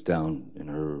Heard was down in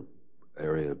her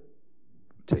area,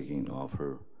 taking off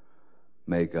her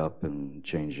makeup and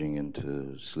changing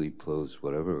into sleep clothes,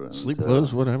 whatever. And, sleep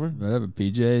clothes, whatever,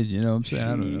 PJs. You know what I'm saying? I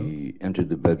don't know. She entered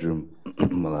the bedroom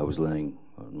while I was laying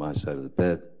on my side of the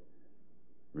bed,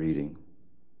 reading,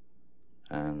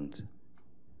 and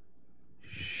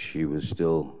she was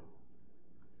still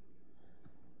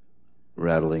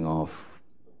rattling off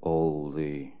all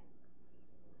the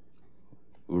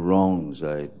wrongs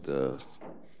I'd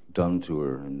done to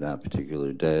her in that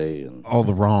particular day, and all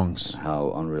the wrongs,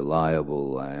 how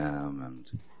unreliable I am,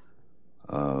 and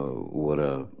what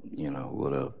a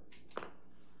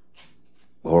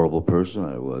horrible person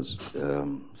I was. She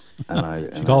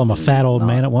called him a fat old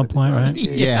man at one point, right?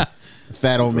 Yeah,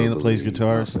 fat old man that plays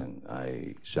guitars. Nothing.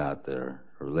 I sat there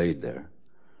or laid there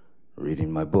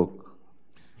reading my book,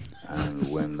 and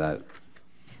when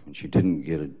she didn't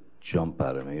get a jump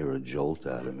out of me or a jolt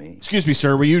out of me. Excuse me,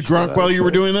 sir. Were you drunk while you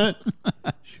were doing that?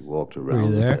 She walked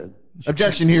around the bed.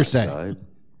 Objection, hearsay.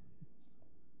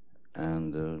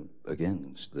 And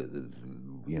again,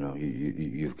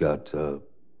 you've got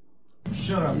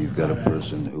you've got a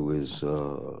person who is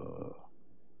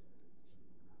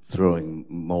throwing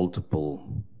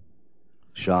multiple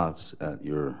shots at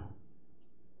your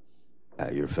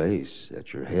face,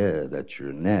 at your head, at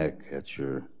your neck, at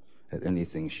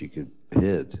anything she could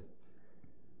hit.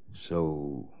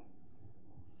 So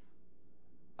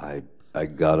I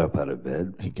got up out of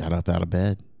bed. He got up out of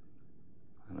bed.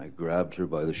 And I grabbed her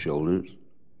by the shoulders.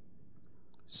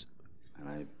 And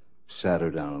I sat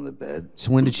her down on the bed.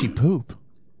 So when did she poop?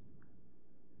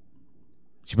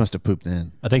 She must have pooped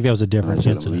then. I think that was a different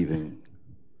I'm incident. leaving.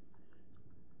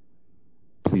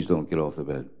 Please don't get off the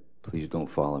bed. Please don't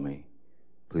follow me.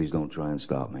 Please don't try and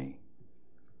stop me.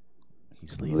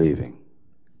 He's leaving. Leaving.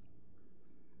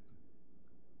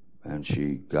 And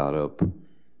she got up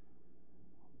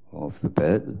off the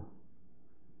bed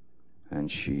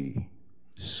and she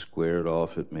squared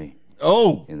off at me.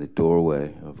 Oh! In the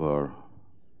doorway of our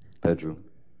bedroom.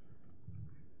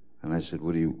 And I said,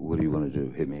 what do you want to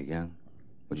do? Hit me again?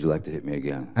 Would you like to hit me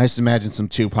again? I just imagine some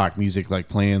Tupac music like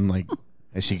playing like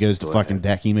as she goes to fucking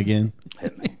deck him again.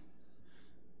 Hit me.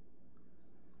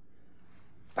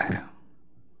 Bam.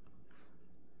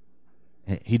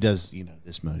 He does,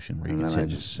 this motion where he And gets then I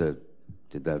hit. just said,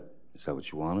 is that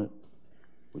what you wanted?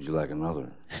 Would you like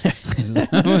another? Would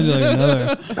you like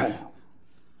another? Bam.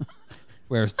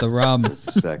 Where's the rum? That's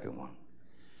the second one.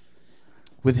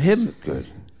 With him, good.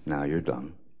 Now you're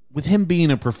done. With him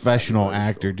being a professional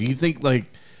actor, do you think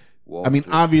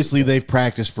obviously they've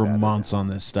practiced for months on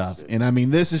this stuff, and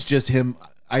this is just him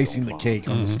icing the cake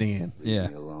on the stand.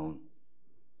 Leave me alone.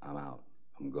 I'm out.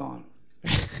 I'm gone.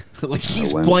 Like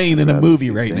he's playing in a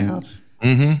movie right now.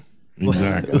 Mm-hmm.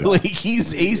 Exactly. Like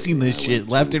he's acing this shit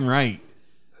left and right.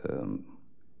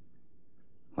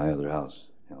 My other house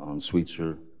on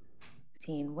Sweetser.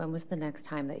 When was the next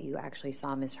time that you actually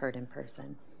saw Miss Heard in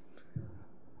person?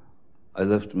 I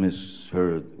left Miss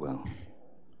Heard,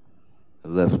 I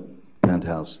left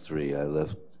Penthouse 3. I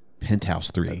left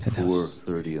Penthouse 3 at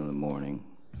 4:30 in the morning.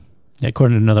 Yeah,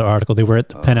 according to another article, they were at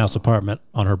the penthouse apartment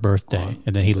on her birthday,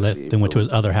 and then then went to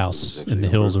his other house in the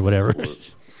hills or whatever.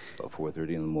 About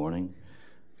 4:30 in the morning,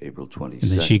 April 22nd.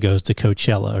 And then she goes to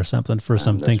Coachella or something for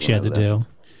something she had to do.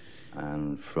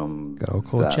 And from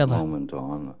Coachella. that moment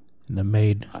on, And the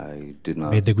maid I did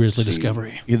not made the grisly see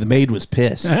discovery. Yeah, the maid was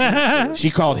pissed.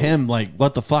 She called him like,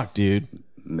 "What the fuck, dude?"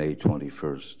 May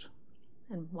 21st.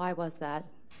 And why was that?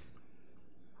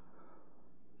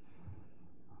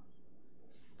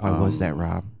 Why was that,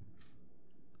 Rob?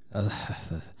 The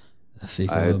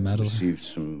I received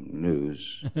some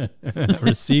news.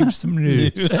 Received some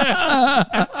news.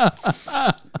 That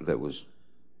was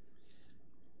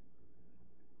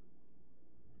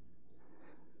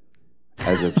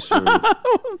as absurd.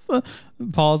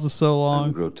 Pause is so long.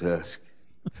 And grotesque.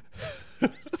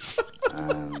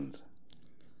 And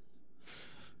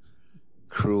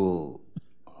cruel.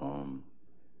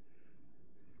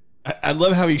 I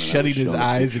love how he's shutting his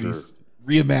eyes and he's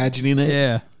reimagining it.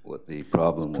 Yeah. What the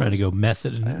problem was. Trying to go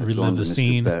method and relive the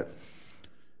scene.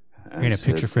 Paint a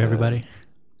picture for everybody.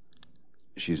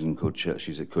 She's in Coachella.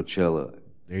 She's at Coachella.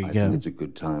 There you I go. think it's a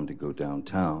good time to go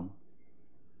downtown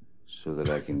so that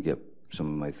I can get some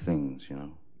of my things,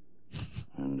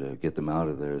 and get them out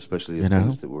of there, especially the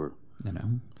things that were,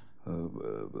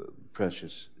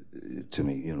 precious to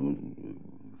me.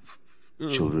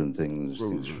 Children things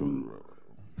from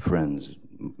friends,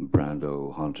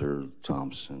 Brando, Hunter,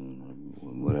 Thompson,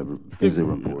 whatever things that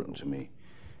were important to me.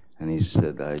 And he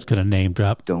said, "I gonna name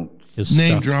drop. Don't his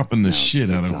name stuff. dropping the shit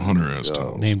out of Hunter S.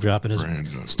 Thompson. Name dropping his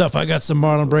Brando. stuff. I got some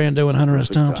Marlon Brando and Hunter S.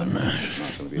 Thompson. I'm not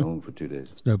going to be home for 2 days."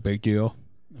 It's no big deal.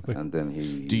 And then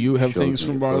he Do you have showed things me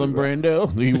from a Marlon photograph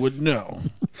Brando? You would know.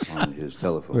 on his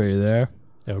telephone. Were you there?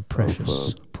 They were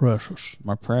precious. Of, Precious.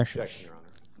 My precious.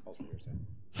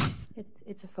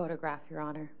 It's a photograph, Your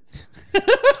Honor. You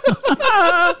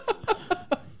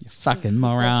fucking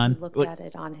moron. Looked Look, at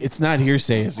it on his it's not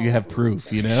hearsay if you have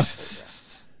proof,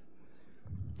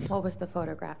 What was the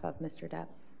photograph of, Mr. Depp?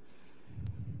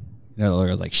 The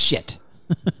lawyer was like, shit.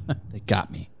 They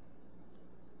got me.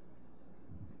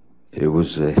 It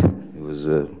was a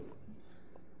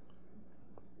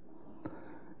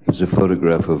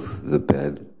photograph of the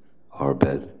bed, our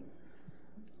bed,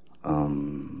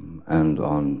 and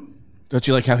on. Don't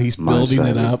you like how he's my building side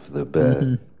it up? of the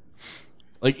bed.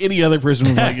 Like any other person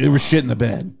would be like, there was shit in the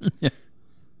bed. It's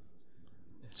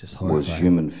just Was horrifying.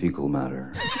 human fecal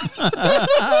matter.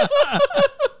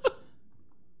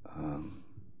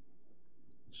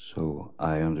 So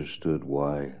I understood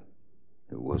why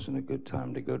it wasn't a good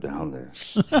time to go down there.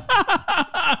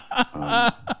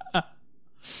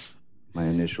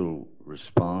 initial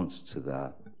response to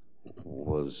that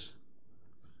was,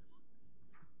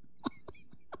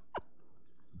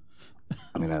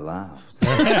 I mean, I laughed.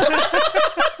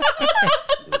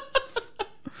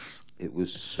 It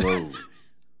was so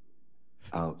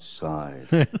outside.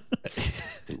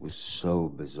 It was so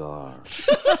bizarre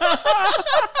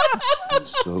and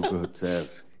so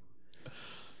grotesque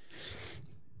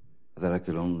that I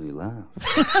could only laugh.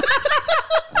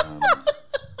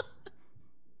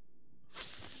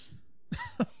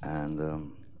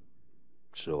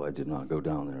 So I did not go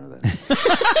down there then.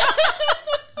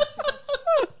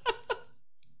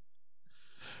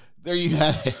 There you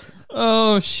have it.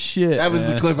 Oh shit! That was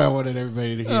the clip I wanted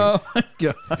everybody to hear. Oh my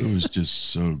god! It was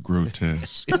just so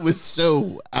grotesque. It was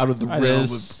so out of the realm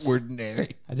of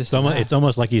ordinary. It's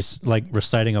almost like he's like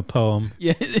reciting a poem.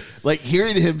 Yeah, like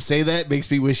hearing him say that makes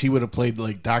me wish he would have played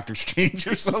like Doctor Strange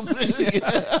or something.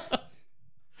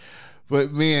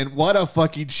 But man, what a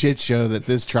fucking shit show that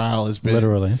this trial has been.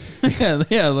 Literally.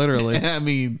 yeah, literally. I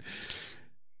mean,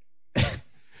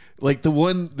 like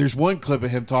there's one clip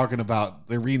of him talking about,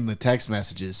 they're reading the text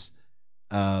messages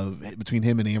between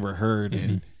him and Amber Heard,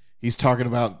 and he's talking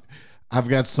about, I've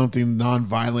got something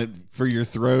nonviolent for your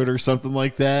throat or something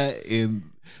like that, and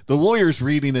the lawyer's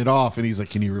reading it off, and he's like,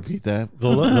 "Can you repeat that?" The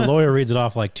lawyer reads it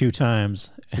off like 2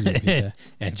 times, and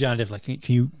John Depp's like,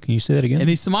 "Can you say that again?" And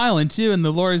he's smiling too, and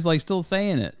the lawyer's like still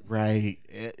saying it. Right,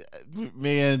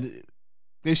 man.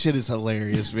 This shit is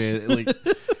hilarious, man. Like,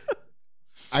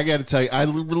 I got to tell you, I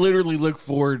literally look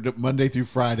forward to Monday through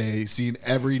Friday, seeing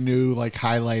every new like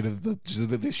highlight of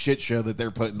the shit show that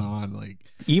they're putting on. Like,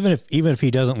 even if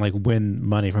he doesn't like win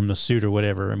money from the suit or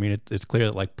whatever, I mean, it's clear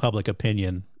that like public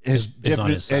opinion is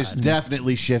on his side. Has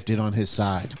definitely shifted on his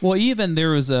side. Well, even there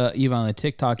was even on the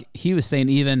TikTok, he was saying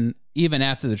even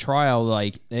after the trial,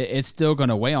 like it's still going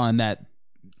to weigh on that.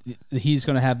 He's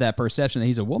going to have that perception that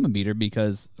he's a woman beater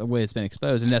because the way it's been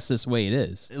exposed, and that's just the way it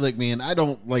is. Like, man, I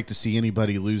don't like to see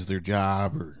anybody lose their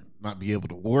job or not be able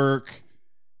to work.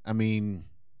 I mean,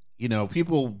 you know,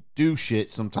 people do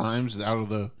shit sometimes out of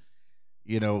the,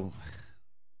 you know,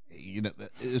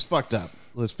 it's fucked up.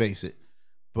 Let's face it.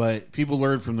 But people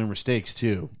learn from their mistakes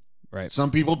too. Right. Some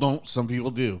people don't. Some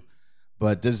people do.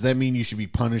 But does that mean you should be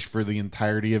punished for the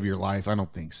entirety of your life? I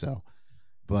don't think so.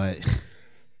 But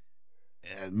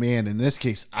man, in this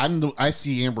case, I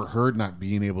see Amber Heard not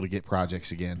being able to get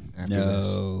projects again after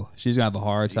this. No, she's gonna have a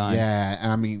hard time. Yeah,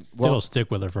 I mean, well, it'll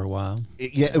stick with her for a while.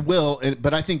 It will.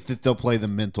 But I think that they'll play the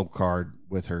mental card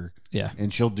with her. Yeah,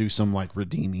 and she'll do some like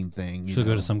redeeming thing. She'll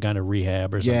go to some kind of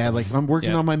rehab or something. Yeah, like I'm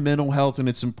working on my mental health and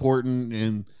it's important,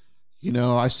 and you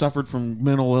know, I suffered from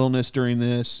mental illness during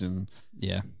this, and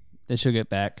yeah, then she'll get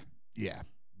back. Yeah,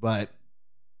 but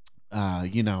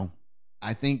you know,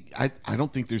 I think I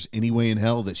don't think there's any way in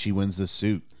hell that she wins this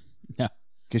suit. Yeah,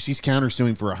 because she's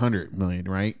countersuing for $100 million,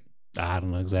 right? I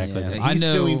don't know exactly. Yeah. He's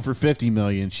suing for $50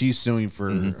 million. She's suing for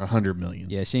 $100 million.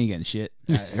 Yeah, she ain't getting shit.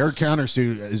 Her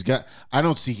countersuit has got. I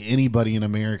don't see anybody in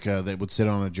America that would sit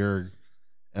on a jury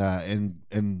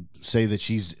and say that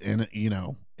she's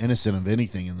innocent of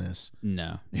anything in this.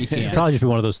 No, you can't. It'd probably just be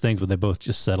one of those things where they both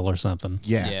just settle or something.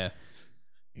 Yeah.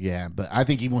 But I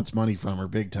think he wants money from her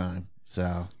big time.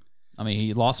 So, I mean,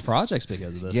 he lost projects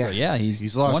because of this. Yeah, so yeah,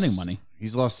 he's wanting money.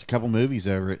 He's lost a couple movies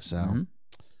over it. So,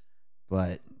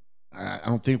 but I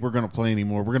don't think we're going to play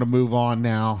anymore. We're going to move on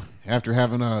now after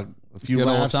having a few Good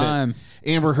laughs time. at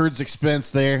Amber Heard's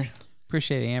expense there.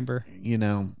 Appreciate Amber. You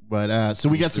know, but so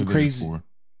we got some crazy.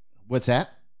 What's that?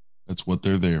 That's what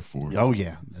they're there for. Oh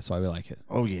yeah, that's why we like it.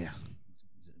 Oh yeah,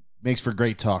 makes for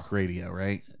great talk radio,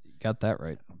 right? Got that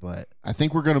right. But I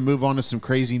think we're going to move on to some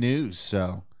crazy news.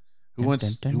 So, who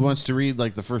wants to read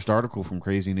like the first article from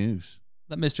Crazy News?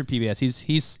 Let Mr.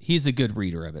 PBS. He's a good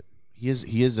reader of it. He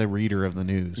is a reader of the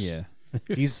news. Yeah.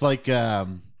 He's like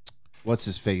what's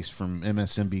his face from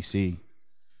MSNBC?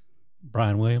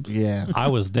 Brian Williams. Yeah. I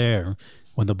was there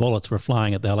when the bullets were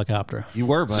flying at the helicopter. You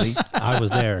were, buddy. I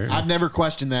was there. I've never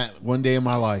questioned that one day in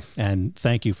my life. And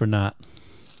thank you for not.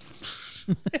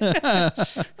 I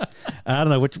don't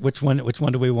know which one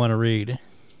do we want to read?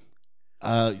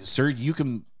 Sir, you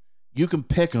can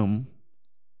pick them,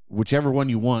 whichever one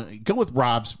you want. Go with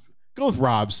Rob's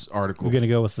article. We're gonna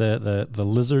go with the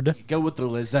lizard. Go with the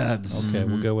lizards. Okay,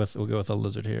 we'll go with a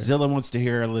lizard here. Zilla wants to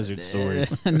hear a lizard story.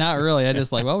 Not really. I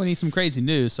just we need some crazy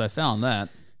news, so I found that.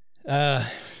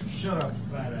 Shut up,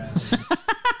 fat ass.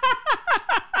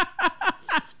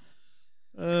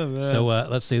 Oh, man. So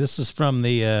let's see. This is from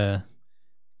the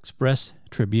Express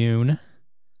Tribune.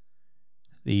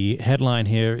 The headline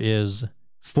here is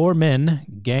 4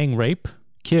 men gang rape,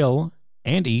 kill,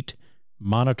 and eat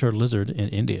monitor lizard in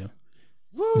India.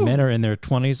 Woo. Men are in their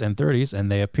 20s and 30s,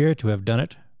 and they appear to have done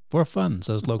it for fun,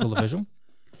 says local official.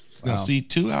 Now, see,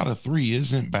 2 out of 3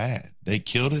 isn't bad. They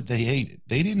killed it. They ate it.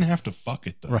 They didn't have to fuck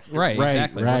it, though. Right,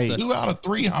 exactly. Right. 2 out of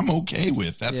 3, I'm okay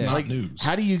with. That's not news.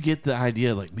 How do you get the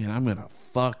idea, like, man, I'm going to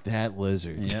fuck that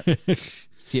lizard? Yep.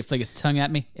 See, it flicks its tongue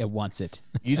at me. It wants it.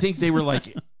 You think they were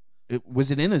like, was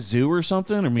it in a zoo or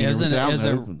something? I mean, it was out in the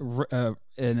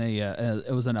open.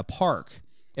 It was in a park.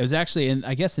 It was actually in,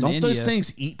 I guess, in Don't India. those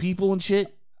things eat people and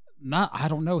shit? I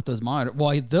don't know what those monitor.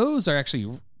 Well, those are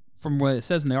actually, from what it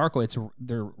says in the article,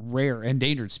 they're rare,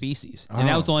 endangered species, and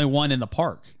that was the only one in the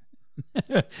park.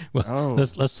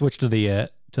 Let's switch to the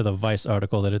Vice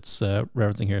article that it's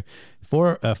referencing here.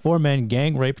 Four men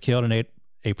gang raped, killed, and ate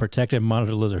a protected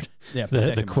monitor lizard. Yeah,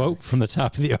 the quote from the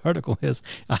top of the article is,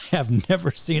 "I have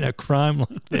never seen a crime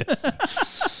like this."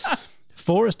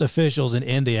 Forest officials in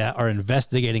India are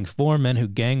investigating 4 men who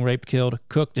gang raped, killed,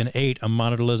 cooked, and ate a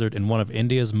monitor lizard in one of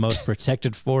India's most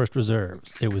protected forest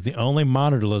reserves. It was the only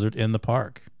monitor lizard in the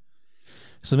park.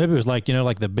 So maybe it was like,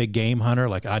 like the big game hunter,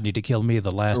 like, I need to kill me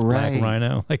the last black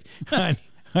rhino. Like, I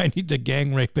need to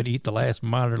gang rape and eat the last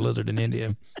monitor lizard in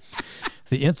India.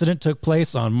 The incident took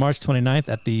place on March 29th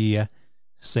at the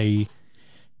Saidre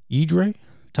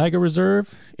Tiger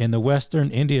Reserve in the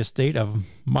western India state of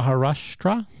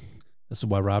Maharashtra. This is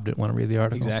why Rob didn't want to read the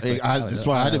article. Exactly. That's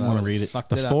why I didn't want to read it.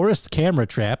 The forest camera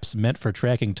traps meant for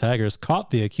tracking tigers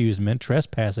caught the accused men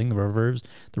trespassing the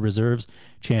reserve's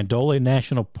Chandoli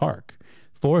National Park.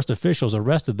 Forest officials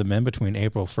arrested the men between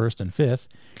April 1st and 5th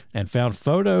and found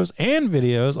photos and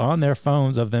videos on their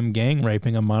phones of them gang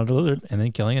raping a monitor lizard and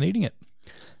then killing and eating it.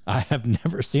 I have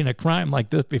never seen a crime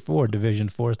like this before, Division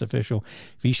Forest official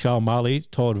Vishal Mali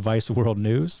told Vice World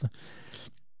News.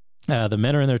 The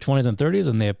men are in their 20s and 30s,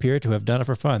 and they appear to have done it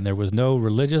for fun. There was no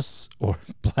religious or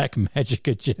black magic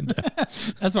agenda.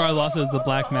 That's where I lost it, was the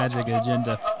black magic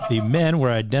agenda. The men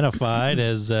were identified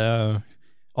as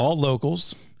all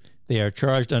locals. They are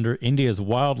charged under India's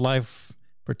Wildlife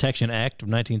Protection Act of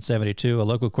 1972. A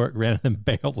local court granted them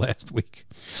bail last week.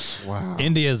 Wow.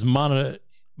 India's monitor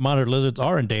lizards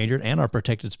are endangered and are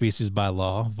protected species by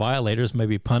law. Violators may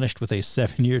be punished with a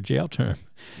 7-year jail term.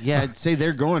 Yeah, I'd say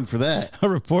they're going for that. A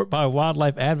report by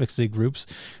wildlife advocacy groups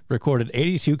recorded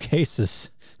 82 cases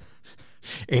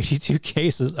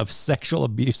of sexual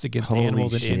abuse against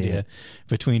animals in India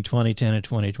between 2010 and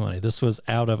 2020. This was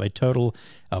out of a total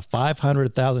of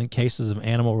 500,000 cases of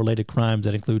animal-related crimes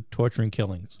that include torture and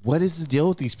killings. What is the deal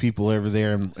with these people over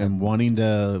there and wanting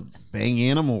to bang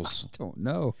animals? I don't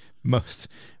know. Most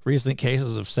recent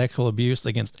cases of sexual abuse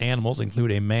against animals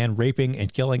include a man raping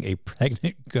and killing a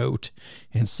pregnant goat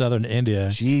in southern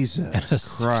India. Jesus and a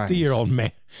 60-year-old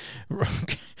man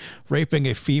raping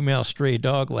a female stray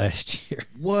dog last year.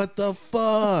 What the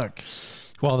fuck?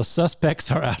 While the suspects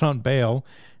are out on bail,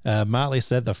 Motley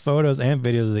said the photos and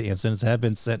videos of the incidents have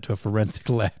been sent to a forensic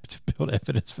lab to build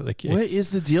evidence for the case. What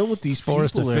is the deal with these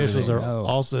forest people? Officials are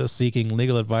also seeking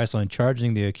legal advice on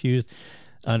charging the accused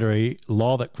under a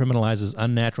law that criminalizes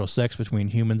unnatural sex between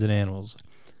humans and animals.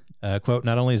 Quote,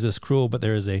 not only is this cruel, but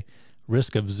there is a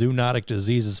risk of zoonotic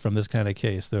diseases from this kind of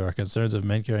case. There are concerns of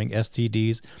men carrying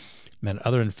STDs and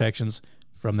other infections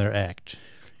from their act.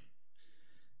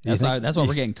 That's why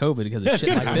we're getting COVID, because of shit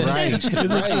like this. Right. Is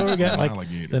this where we got like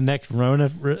the next Rona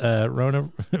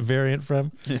variant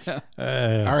from? Yeah.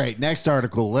 All right, next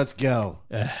article. Let's go.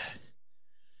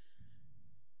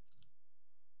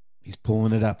 He's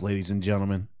pulling it up, ladies and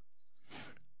gentlemen.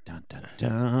 Dun, dun,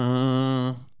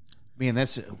 dun. Man,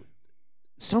 that's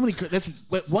so many.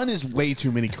 One is way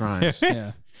too many crimes.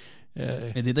 Yeah.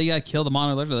 And did they gotta kill the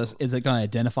monitor lizard? Is it gonna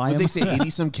identify him? Did they say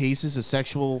 80-some cases of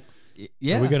sexual?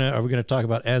 Yeah. Are we gonna talk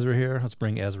about Ezra here? Let's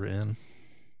bring Ezra in.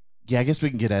 Yeah, I guess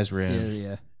we can get Ezra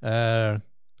in. Yeah.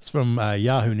 It's from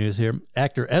Yahoo News here.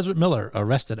 Actor Ezra Miller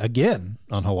arrested again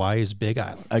on Hawaii's Big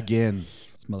Island. Again.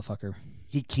 This motherfucker.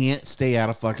 He can't stay out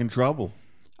of fucking trouble.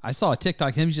 I saw a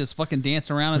TikTok, him just fucking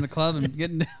dancing around in the club and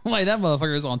getting like that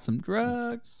motherfucker's on some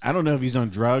drugs. I don't know if he's on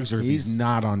drugs or if he's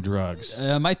not on drugs.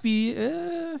 Might be.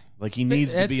 Like he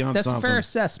needs to be on that's something. That's a fair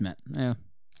assessment. Yeah.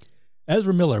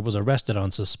 Ezra Miller was arrested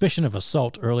on suspicion of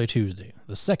assault early Tuesday.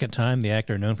 The second time the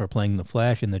actor known for playing the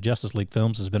Flash in the Justice League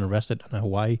films has been arrested in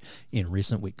Hawaii in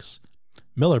recent weeks.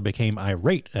 Miller became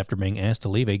irate after being asked to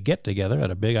leave a get-together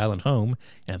at a Big Island home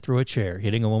and threw a chair,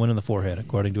 hitting a woman in the forehead,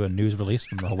 according to a news release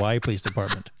from the Hawaii Police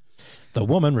Department. The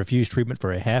woman refused treatment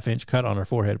for a half-inch cut on her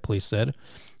forehead, police said.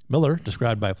 Miller,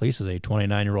 described by police as a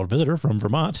 29-year-old visitor from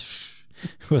Vermont,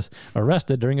 was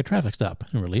arrested during a traffic stop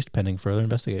and released pending further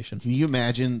investigation. Can you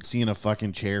imagine seeing a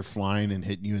fucking chair flying and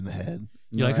hitting you in the head?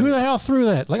 You're like, who the hell threw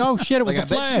that? Like, oh shit, it was like,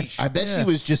 the Flash. I bet she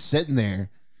was just sitting there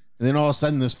And then all of a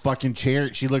sudden, this fucking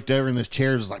chair, she looked over and this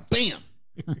chair was like, bam,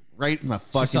 right in the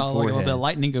fucking She saw like, a forehead. little bit of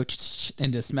lightning go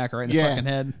and just smack her right in the fucking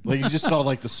head. Like you just saw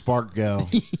like the spark go.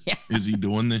 Is he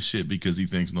doing this shit because he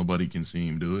thinks nobody can see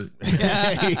him do it?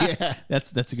 Yeah.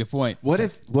 That's a good point. What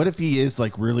if he is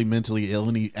like really mentally ill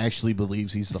and he actually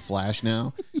believes he's the Flash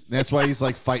now? That's why he's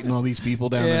like fighting all these people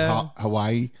down in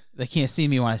Hawaii. They can't see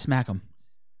me when I smack them.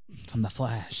 I'm the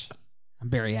Flash. I'm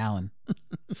Barry Allen.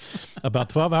 About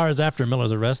 12 hours after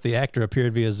Miller's arrest, the actor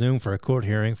appeared via Zoom for a court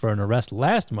hearing for an arrest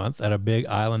last month at a Big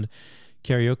Island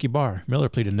karaoke bar. Miller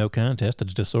pleaded no contest to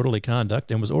disorderly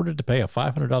conduct and was ordered to pay a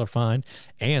 $500 fine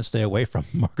and stay away from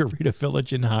Margarita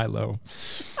Village in Hilo.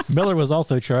 Miller was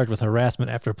also charged with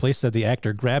harassment after police said the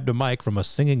actor grabbed a mic from a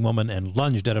singing woman and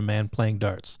lunged at a man playing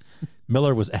darts.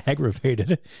 Miller was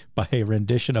aggravated by a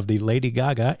rendition of the Lady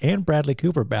Gaga and Bradley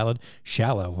Cooper ballad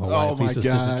 "Shallow," Hawaii Police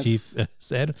Assistant Chief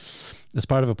said. As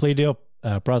part of a plea deal,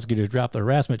 prosecutors dropped the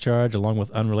harassment charge along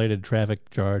with unrelated traffic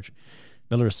charge.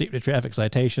 Miller received a traffic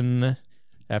citation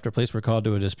after police were called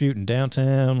to a dispute in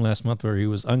downtown last month where he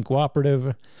was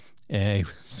uncooperative and he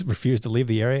refused to leave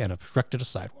the area and obstructed a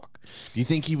sidewalk. Do you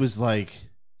think he was like,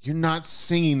 "You're not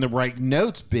singing the right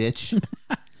notes, bitch"?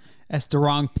 That's the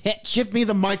wrong pitch. Give me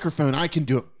the microphone. I can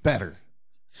do it better.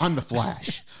 I'm the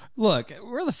Flash. Look,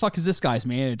 where the fuck is this guy's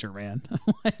manager, man?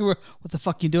 What the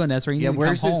fuck you doing, Ezra? You need to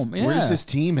where's come his home. where's his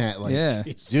team at? Like,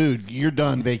 dude, you're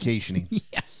done vacationing.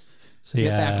 So,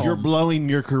 yeah, you're blowing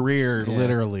your career,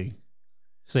 literally.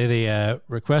 So they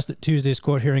request that Tuesday's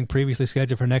court hearing previously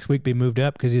scheduled for next week be moved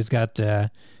up because he's got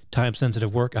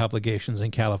time-sensitive work obligations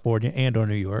in California and or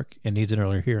New York and needs an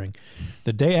earlier hearing.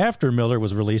 The day after Miller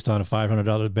was released on a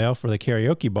 $500 bail for the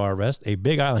karaoke bar arrest, a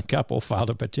Big Island couple filed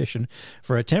a petition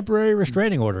for a temporary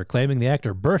restraining order claiming the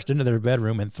actor burst into their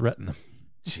bedroom and threatened them.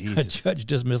 Jesus. A judge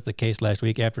dismissed the case last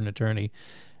week after an attorney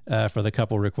for the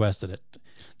couple requested it.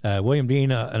 William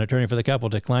Dean, an attorney for the couple,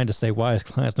 declined to say why his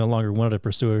clients no longer wanted to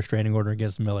pursue a restraining order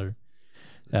against Miller.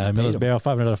 Miller's bail,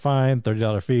 $500 fine,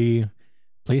 $30 fee.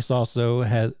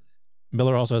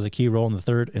 Miller also has a key role in the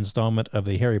third installment of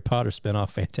the Harry Potter spinoff,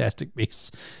 Fantastic Beasts.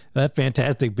 That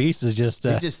Fantastic Beasts is just...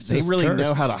 they really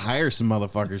know how to hire some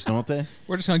motherfuckers, don't they?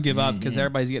 We're just going to give up because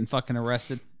everybody's getting fucking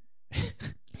arrested.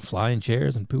 Fly in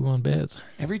chairs and poo on beds.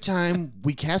 Every time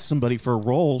we cast somebody for a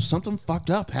role, something fucked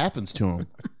up happens to them.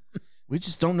 We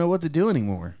just don't know what to do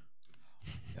anymore.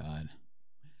 God.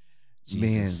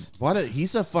 Jesus. Man,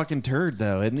 he's a fucking turd,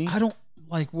 though, isn't he? I don't...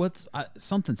 Like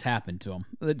something's happened to him.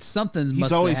 He's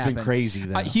always been crazy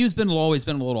though. He's always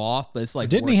been a little off, but it's like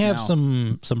didn't he have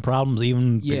some problems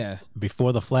even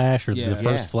before the Flash or the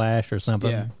first Flash or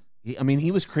something? Yeah, I mean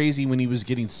he was crazy when he was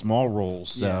getting small roles.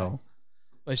 So,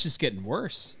 but it's just getting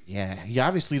worse. Yeah, he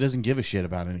obviously doesn't give a shit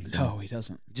about anything. No, he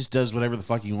doesn't. He just does whatever the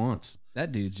fuck he wants.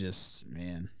 That dude's just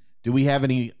man. Do we have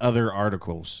any other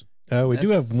articles? We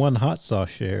do have one hot sauce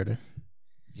shared.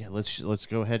 Yeah, let's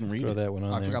go ahead and read Throw that one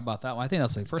on I there. forgot about that one. I think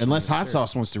that's like first. Unless Hot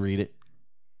Sauce wants to read it.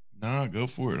 Nah, go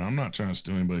for it. I'm not trying to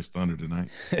steal anybody's thunder tonight.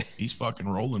 He's fucking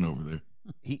rolling over there.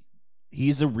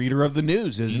 He's a reader of the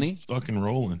news, isn't he? Fucking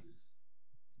rolling.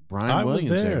 Brian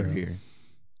Williams over here.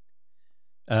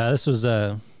 This was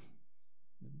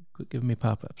quit giving me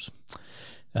pop-ups.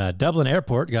 Dublin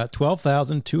Airport got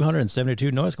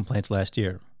 12,272 noise complaints last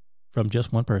year from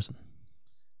just one person.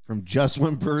 From just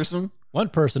one person? One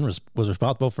person was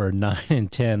responsible for 9 in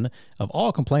 10 of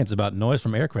all complaints about noise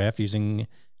from aircraft using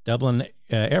Dublin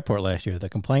Airport last year. The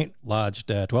complaint lodged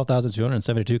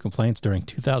 12,272 complaints during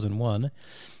 2001,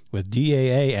 with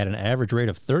DAA at an average rate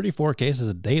of 34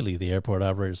 cases daily, the airport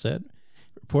operator said.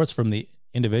 Reports from the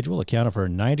individual accounted for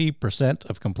 90%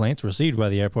 of complaints received by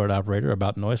the airport operator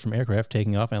about noise from aircraft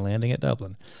taking off and landing at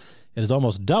Dublin. It is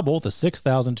almost double the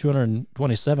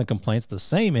 6,227 complaints the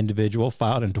same individual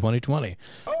filed in 2020.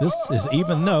 This is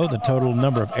even though the total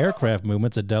number of aircraft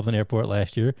movements at Dublin Airport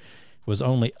last year was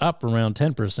only up around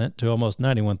 10% to almost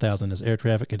 91,000 as air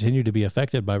traffic continued to be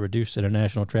affected by reduced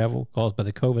international travel caused by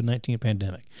the COVID-19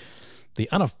 pandemic. The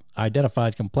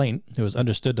unidentified complainant, who is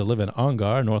understood to live in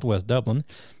Ongar, northwest Dublin,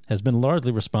 has been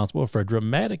largely responsible for a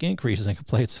dramatic increase in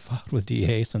complaints filed with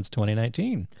DA since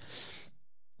 2019.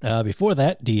 Before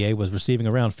that, DA was receiving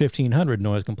around 1,500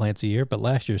 noise complaints a year, but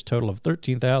last year's total of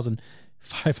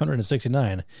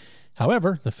 13,569.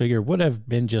 However, the figure would have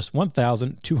been just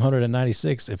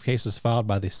 1,296 if cases filed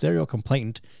by the serial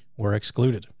complainant were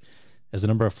excluded. As the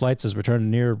number of flights has returned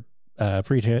near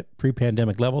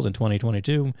pre-pandemic levels in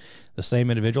 2022, the same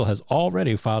individual has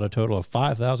already filed a total of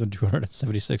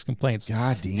 5,276 complaints.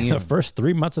 God damn. In the first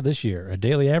 3 months of this year, a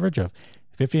daily average of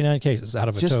 59 cases out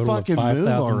of a total of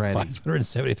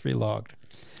 5,573 logged.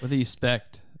 What do you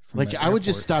expect Like, I would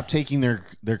just stop taking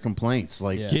their complaints.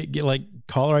 Like, get like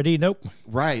caller ID. Nope.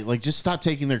 Right. Like, just stop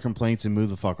taking their complaints and move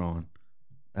the fuck on.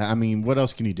 I mean, what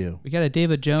else can you do? We got a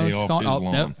David Jones. Stay off his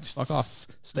lawn. Nope, fuck off.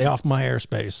 Stay off my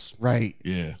airspace. Right.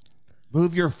 Yeah.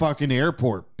 Move your fucking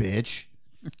airport, bitch.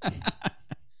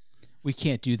 We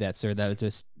can't do that, sir. That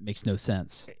just makes no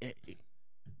sense.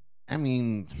 I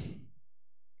mean,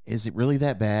 is it really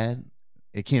that bad?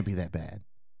 It can't be that bad.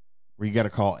 Where you got to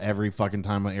call every fucking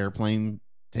time an airplane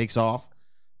takes off.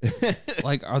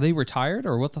 Like, are they retired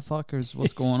or what the fuck is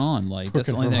what's going on? Like, that's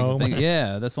the only thing I can think.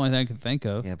 Yeah, that's the only thing I can think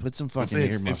of. Yeah, put some If fucking they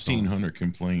had earmuffs 1,500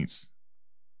 complaints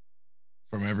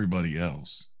from everybody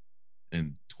else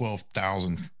and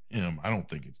 12,000 from him, I don't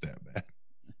think it's that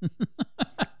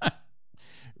bad.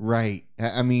 Right.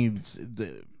 I mean,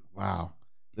 wow.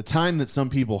 The time that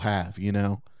some people have, you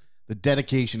know, the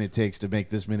dedication it takes to make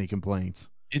this many complaints.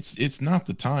 It's not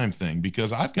the time thing,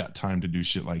 because I've got time to do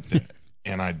shit like that,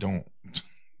 and I don't.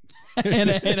 and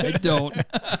I don't.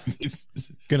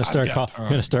 Gonna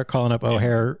start calling up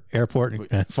O'Hare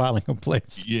Airport and filing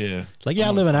complaints. Yeah. It's like, I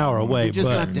live an hour away. You're just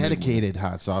but not dedicated,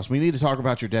 Hot Sauce. We need to talk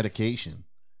about your dedication.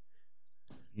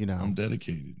 You know, I'm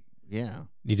dedicated. Yeah.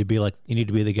 You need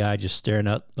to be the guy just staring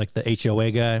out, like the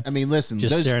HOA guy. I mean, listen,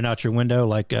 just staring out your window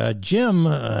like Jim,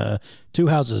 2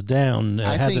 houses down,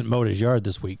 hasn't mowed his yard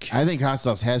this week. I think Hot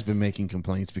Sauce has been making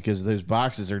complaints because those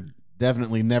boxes are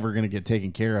definitely never going to get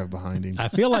taken care of behind him. I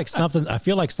feel like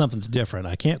something's different.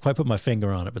 I can't quite put my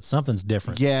finger on it, but something's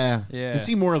different. Yeah. You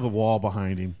see more of the wall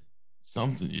behind him.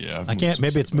 Something, yeah. I can't.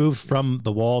 Maybe it's moved from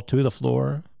the wall to the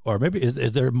floor, or maybe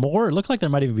is there more? It looks like there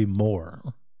might even be more.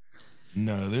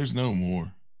 No, there's no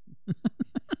more.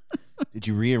 Did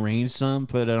you rearrange some?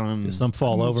 Put it on. Did some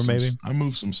fall over? Maybe I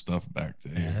moved some stuff back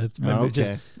there. Yeah, it's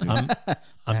okay.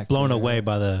 I'm blown away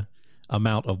by the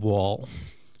amount of wall.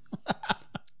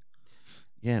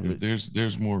 Yeah, but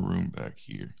there's more room back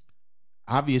here.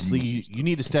 Obviously, you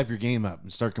need to step your game up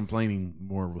and start complaining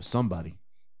more with somebody.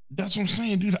 That's what I'm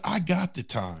saying, dude. I got the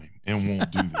time and won't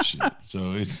do the shit.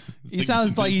 So it's He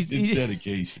sounds like it's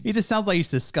dedication. He just sounds like he's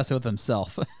discussing with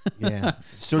himself. Yeah.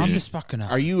 So I'm just fucking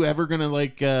up. Are you ever gonna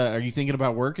are you thinking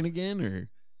about working again, or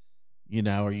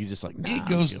are you just like, nah, it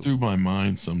goes through my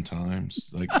mind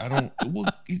sometimes. Like, I don't.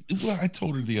 Well, I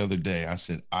told her the other day. I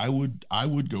said I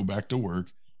would go back to work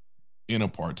in a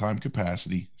part-time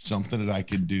capacity, something that I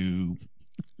could do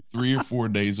 3 or 4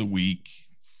 days a week,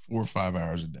 4 or 5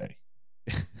 hours a day.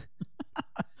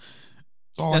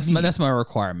 That's my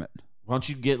requirement. Why don't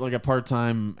you get like a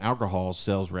part-time alcohol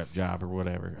sales rep job or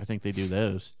whatever? I think they do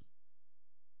those.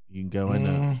 You can go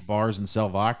into bars and sell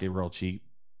vodka real cheap.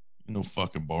 No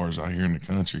fucking bars out here in the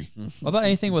country. What about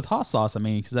anything with hot sauce? I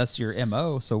mean, because that's your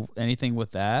MO. So anything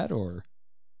with that, or?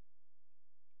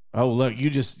 Oh, look, you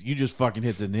just fucking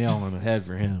hit the nail on the head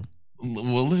for him.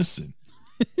 Well, listen,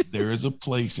 there is a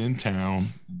place in town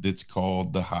that's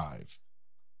called The Hive,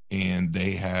 and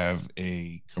they have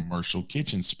a commercial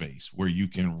kitchen space where you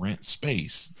can rent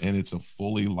space, and it's a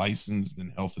fully licensed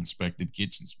and health inspected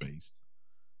kitchen space,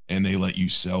 and they let you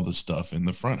sell the stuff in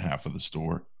the front half of the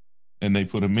store, and they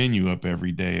put a menu up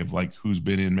every day of like who's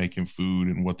been in making food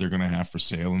and what they're going to have for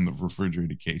sale in the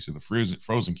refrigerated case or the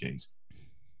frozen case.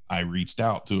 I reached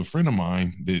out to a friend of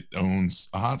mine that owns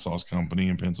a hot sauce company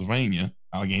in Pennsylvania,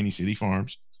 Allegheny City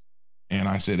Farms. And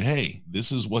I said, hey,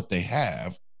 this is what they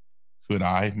have. Could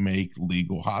I make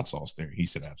legal hot sauce there? He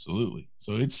said, absolutely.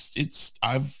 So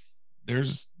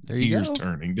there's gears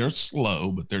turning. They're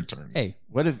slow, but they're turning. Hey,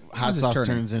 what if hot sauce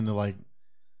turns into like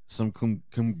some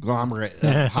conglomerate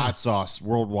hot sauce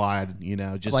worldwide,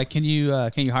 just like, can you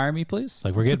hire me, please?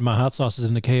 Like, we're getting my hot sauces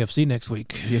into KFC next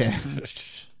week. Yeah.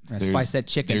 Spice that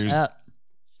chicken up.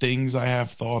 Things I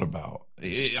have thought about.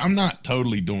 I'm not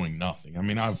totally doing nothing. I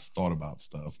mean, I've thought about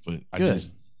stuff, but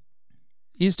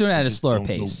He's doing it at a slower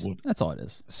pace. That's all it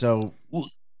is. So,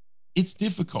 it's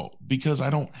difficult because I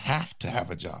don't have to have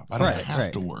a job. I don't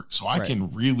have to work. So I can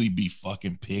really be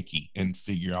fucking picky and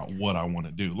figure out what I want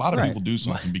to do. A lot of people do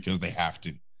something because they have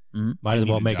to. Mm-hmm. Might as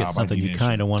well make it something you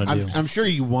kind of want to do. I'm sure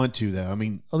you want to, though. I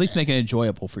mean, at least make it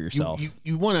enjoyable for yourself.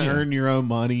 You want to earn your own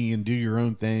money and do your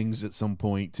own things at some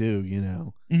point too,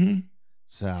 Mm-hmm.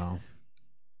 So,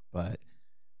 but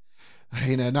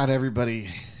not everybody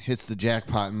hits the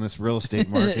jackpot in this real estate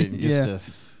market and gets to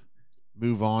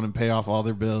move on and pay off all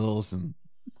their bills and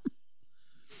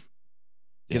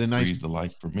get a nice the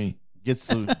life for me. Gets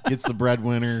the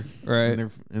breadwinner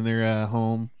in their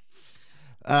home.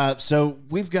 So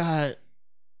we've got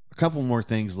a couple more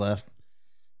things left.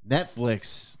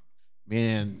 Netflix,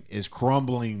 man, is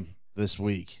crumbling this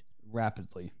week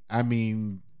rapidly. I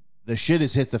mean, the shit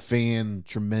has hit the fan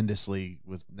tremendously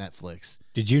with Netflix.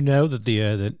 Did you know that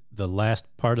the last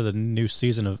part of the new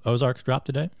season of Ozark dropped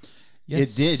today?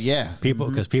 Yes. It did, yeah.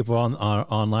 Because people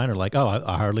online are like, oh,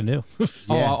 I hardly knew.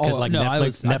 Yeah,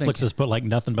 because Netflix has put like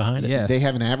nothing behind it. Yeah, they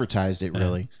haven't advertised it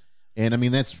really, and I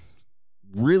mean that's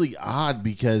really odd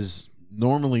because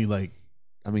normally, like,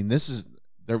 I mean, this is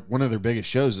one of their biggest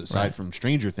shows aside from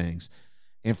Stranger Things,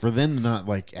 and for them to not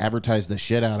like advertise the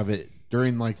shit out of it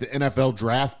during like the NFL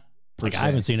draft. Like, I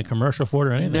haven't seen a commercial for it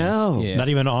or anything. No, not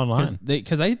even online.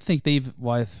 Because I think they've.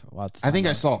 I think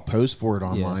I saw a post for it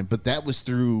online, but that was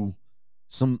through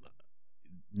some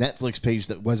Netflix page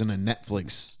that wasn't a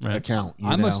Netflix account.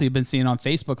 I mostly have been seeing on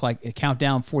Facebook like a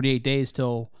countdown 48 days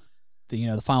till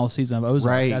the final season of Ozark.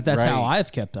 Right, That's how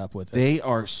I've kept up with it. They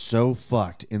are so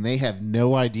fucked, and they have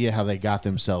no idea how they got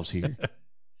themselves here.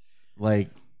 Like,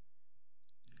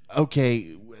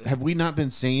 okay, have we not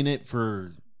been saying it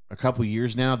for a couple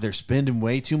years now? They're spending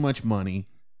way too much money.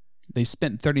 They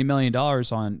spent $30 million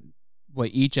on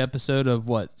each episode of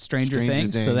Stranger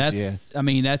Things. So that's, I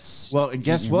mean, that's well. And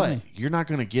guess what? money. You're not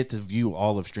going to get to view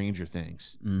all of Stranger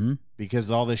Things because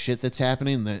all the shit that's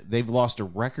happening. They've lost a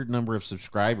record number of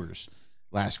subscribers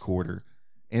last quarter,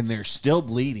 and they're still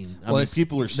bleeding. I mean,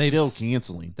 people are still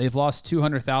canceling. They've lost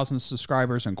 200,000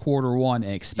 subscribers in quarter one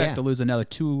and expect to lose another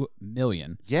 2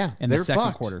 million. Yeah, in the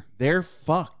second quarter. They're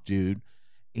fucked, dude.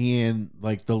 And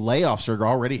like the layoffs are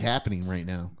already happening right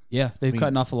now. Yeah, they've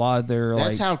cutting off a lot of their.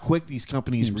 That's how quick these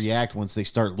companies react once they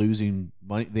start losing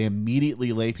money. They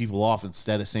immediately lay people off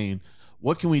instead of saying,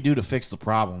 "What can we do to fix the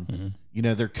problem?"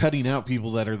 They're cutting out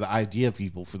people that are the idea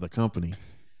people for the company,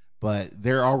 but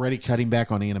they're already cutting back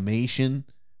on animation,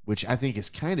 which I think is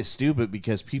kind of stupid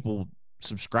because people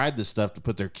subscribe to stuff to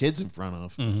put their kids in front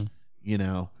of.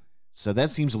 So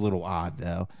that seems a little odd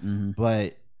though.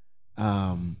 But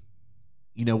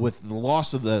with the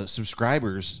loss of the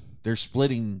subscribers, they're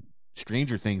splitting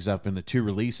Stranger Things up into 2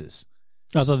 releases.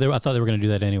 I thought they were going to do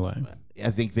that anyway.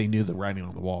 I think they knew the writing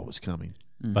on the wall was coming.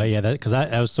 But yeah, because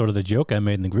that was sort of the joke I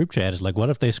made in the group chat. Is like, what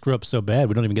if they screw up so bad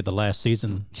we don't even get the last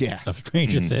season of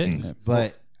Stranger Things?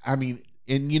 But I mean,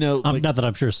 and not that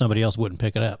I'm sure somebody else wouldn't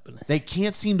pick it up. They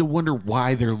can't seem to wonder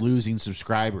why they're losing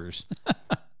subscribers.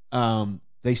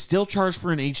 They still charge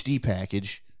for an HD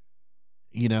package,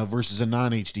 versus a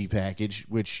non-HD package,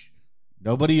 which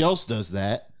nobody else does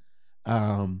that.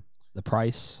 The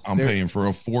price I'm paying for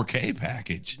a 4K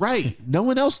package. Right. No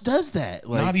one else does that.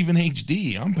 Like, not even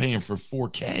HD. I'm paying for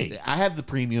 4K. I have the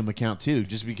premium account too,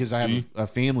 just because I have a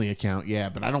family account. Yeah,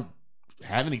 but I don't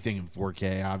have anything in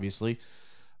 4K, obviously.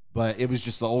 But it was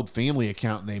just the old family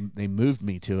account, and they moved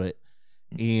me to it.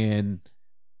 And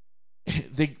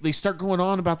they start going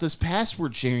on about this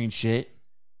password sharing shit,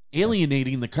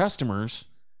 alienating the customers.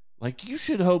 Like, you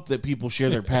should hope that people share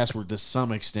their password to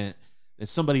some extent, that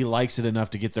somebody likes it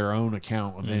enough to get their own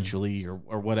account eventually or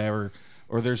whatever,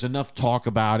 or there's enough talk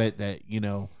about it that,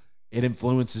 it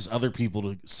influences other people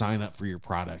to sign up for your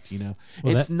product.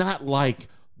 It's not like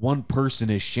one person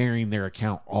is sharing their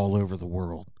account all over the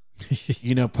world,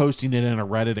 posting it in a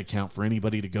Reddit account for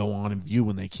anybody to go on and view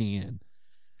when they can.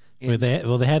 And they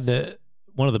had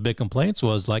one of the big complaints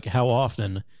was like, how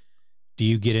often do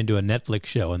you get into a Netflix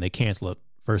show and they cancel it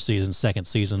first season, second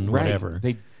season, whatever?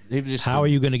 How are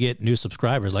you going to get new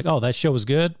subscribers? Like, oh, that show was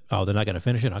good. Oh, they're not going to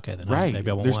finish it. Okay, then maybe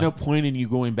I won't. There's no point in you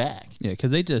going back. Yeah, because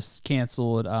they just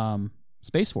canceled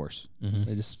Space Force.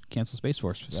 They just canceled Space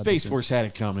Force. Space Force had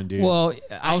it coming, dude. Well,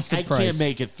 I can't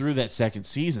make it through that second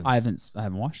season. I haven't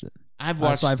watched it. I've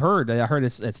watched. I've heard. I heard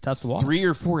it's tough to watch. 3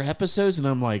 or 4 episodes, and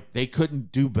I'm like, they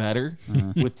couldn't do better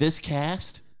with this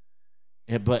cast.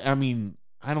 But I mean,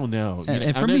 I don't know.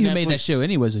 And for me, who made that show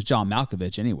anyways was John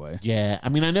Malkovich. Anyway, yeah. I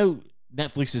mean, I know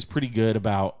Netflix is pretty good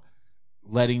about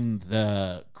letting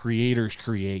the creators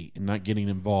create and not getting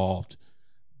involved,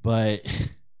 but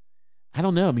I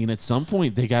don't know. I mean, at some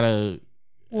point they gotta,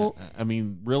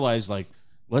 realize like,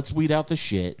 let's weed out the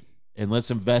shit and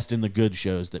let's invest in the good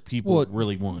shows that people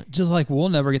really want. Just like we'll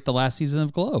never get the last season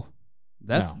of Glow.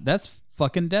 That's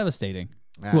fucking devastating.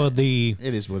 Well, it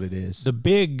is what it is. The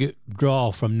big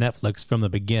draw from Netflix from the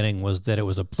beginning was that it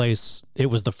was a place.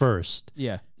 It was the first.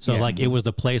 Yeah. So like it was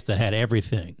the place that had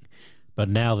everything, but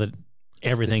now that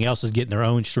everything else is getting their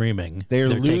own streaming, they're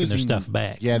taking their stuff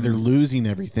back. Yeah, they're losing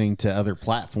everything to other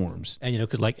platforms. And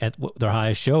because like at their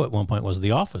highest show at one point was The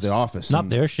Office. The Office, not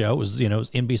their show. It was it was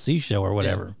NBC show or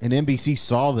whatever. Yeah. And NBC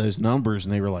saw those numbers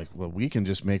and they were like, well, we can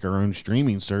just make our own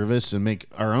streaming service and make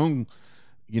our own,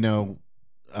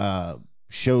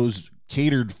 shows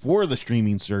catered for the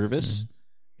streaming service.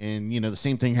 And the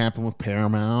same thing happened with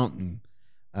Paramount, and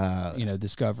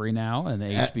Discovery now and the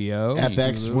HBO.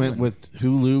 FX Hulu went with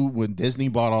Hulu when Disney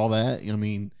bought all that. I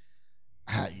mean,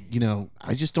 I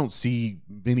just don't see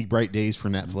many bright days for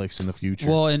Netflix in the future.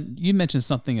 Well, and you mentioned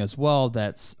something as well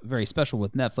that's very special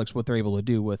with Netflix, what they're able to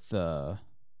do with the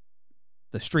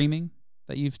streaming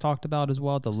that you've talked about as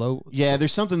well.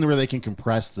 There's something where they can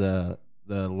compress the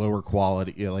lower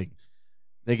quality, like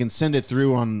they can send it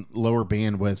through on lower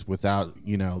bandwidth without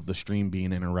the stream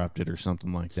being interrupted or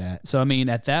something like that. So I mean,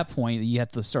 at that point, you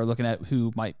have to start looking at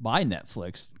who might buy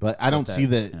Netflix. But I don't see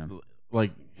that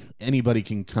like anybody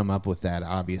can come up with that.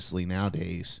 Obviously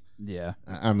nowadays, yeah.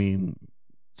 I mean,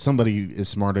 somebody is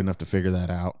smart enough to figure that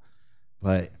out.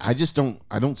 But I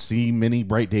don't see many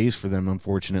bright days for them.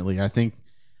 Unfortunately, I think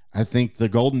the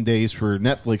golden days for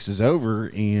Netflix is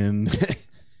over, and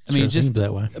I mean, just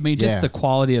that way. I mean, just the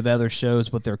quality of other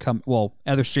shows, what they're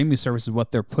other streaming services,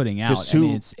 what they're putting out.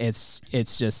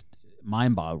 It's just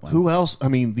mind-boggling. Who else? I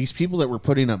mean, these people that were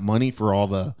putting up money for all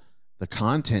the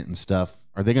content and stuff,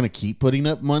 are they going to keep putting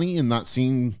up money and not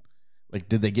seeing, like,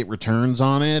 did they get returns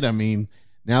on it? I mean,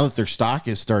 now that their stock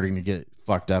is starting to get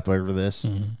fucked up over this,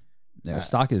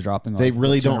 stock is dropping. They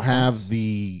really don't have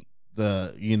the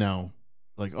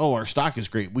like, oh, our stock is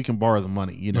great, we can borrow the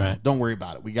money. Right. Don't worry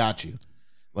about it, we got you.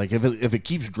 Like if it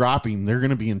keeps dropping, they're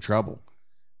going to be in trouble.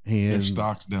 And their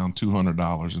stock's down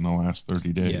 $200 in the last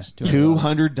 30 days. Yeah,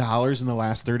 $200 in the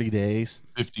last 30 days.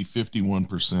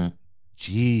 51%.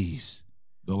 Jeez.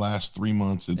 The last 3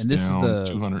 months, it's down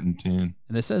 210.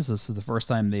 And it says this is the first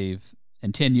time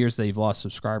in 10 years they've lost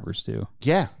subscribers too.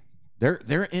 Yeah.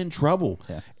 They're in trouble.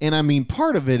 Yeah. And I mean,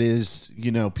 part of it is,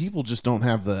 people just don't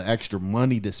have the extra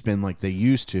money to spend like they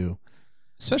used to.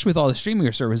 Especially with all the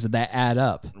streaming services that add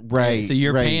up. Right. So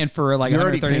you're paying for like you're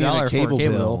already paying $130 a cable for a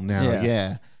cable bill now.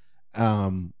 Yeah.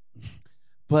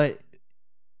 But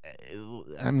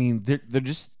I mean, they're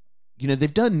just,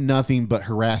 they've done nothing but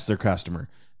harass their customer.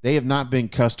 They have not been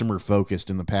customer focused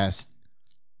in the past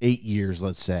 8 years,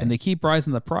 let's say. And they keep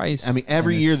rising the price. I mean,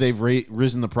 every year they've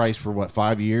risen the price for what,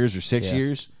 5 years or 6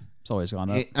 years? It's always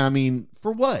gone up. I mean,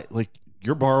 for what? Like,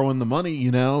 you're borrowing the money,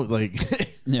 like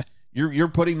yeah. You're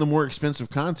putting the more expensive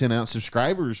content out.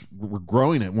 Subscribers were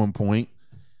growing at one point.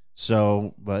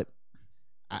 So, but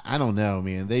I don't know,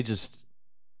 man. They just,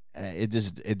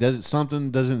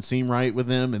 something doesn't seem right with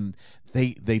them. And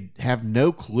they have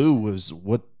no clue as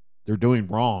what they're doing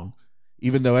wrong,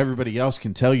 even though everybody else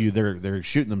can tell you they're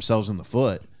shooting themselves in the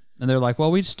foot. And they're like,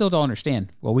 well, we still don't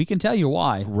understand. Well, we can tell you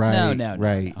why. Right. No.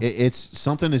 It's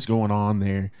something is going on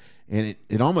there. And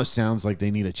it almost sounds like they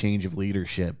need a change of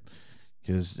leadership.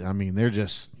 Because, I mean, they're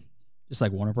just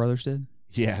like Warner Brothers did.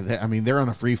 Yeah, they're on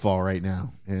a free fall right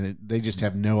now, and they just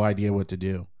have no idea what to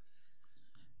do.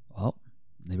 Well,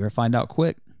 they better find out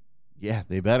quick. Yeah,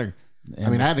 they better. I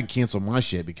mean, I haven't canceled my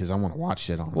shit because I want to watch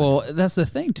shit on. Well, that's the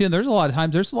thing too. And there's a lot of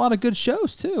times there's a lot of good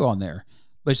shows too on there,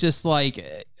 but it's just like,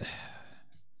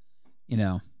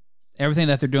 everything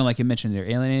that they're doing, like you mentioned, they're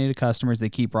alienating customers. They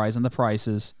keep rising the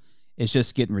prices. It's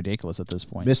just getting ridiculous at this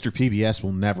point. Mr. PBS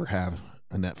will never have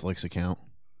a Netflix account.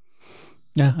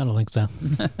 Yeah, I don't think so.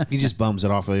 He just bums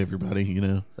it off of everybody,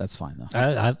 That's fine though.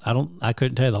 I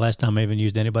couldn't tell you the last time I even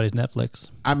used anybody's Netflix.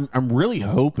 I'm really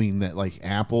hoping that like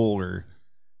Apple or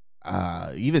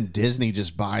even Disney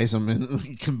just buys them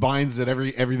and combines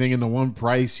everything into one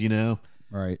price,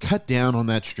 Right. Cut down on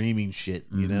that streaming shit,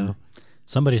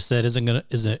 Somebody said, isn't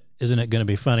it gonna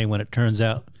be funny when it turns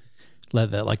out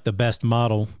that like the best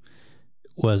model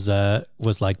was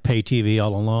like pay TV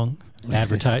all along,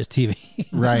 advertised TV.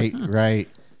 Right.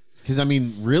 Because I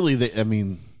mean, really,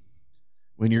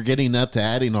 when you're getting up to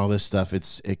adding all this stuff,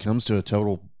 it comes to a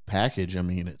total package. I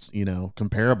mean, it's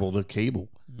comparable to cable.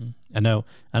 I know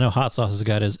Hot Sauce has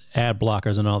got his ad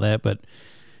blockers and all that, but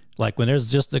like when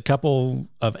there's just a couple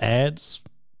of ads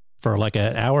for like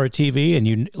an hour of TV,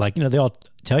 and they all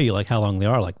tell you like how long they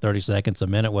are, like 30 seconds, a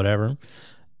minute, whatever.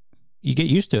 You get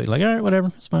used to it. Like, all right,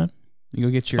 whatever, it's fine. You go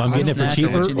get your. If I'm getting it for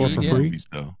cheaper or for free. Movies,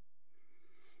 though.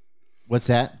 What's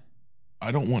that?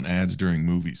 I don't want ads during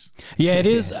movies. Yeah, it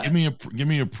is. Give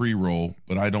me a pre-roll,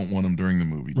 but I don't want them during the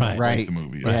movie. Right. Like the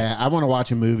movie. Yeah, I want to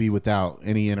watch a movie without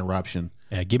any interruption.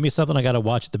 Yeah, give me something I got to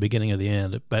watch at the beginning of the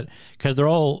end. But because they're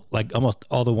all, like almost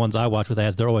all the ones I watch with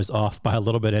ads, they're always off by a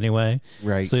little bit anyway.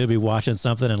 Right. So you'll be watching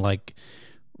something and like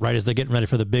right as they're getting ready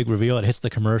for the big reveal, it hits the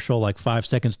commercial like 5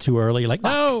 seconds too early. You're like,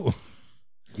 no.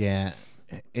 Yeah.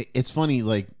 It's funny,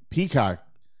 like Peacock,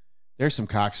 there's some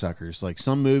cocksuckers. Like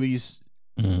some movies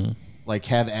like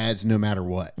have ads no matter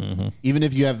what. Mm-hmm. Even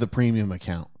if you have the premium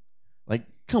account. Like,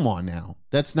 come on now.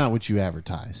 That's not what you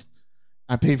advertised.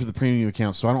 I paid for the premium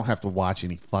account, so I don't have to watch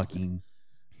any fucking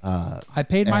I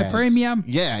paid my ads. premium.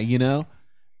 Yeah,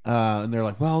 And they're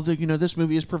like, well, this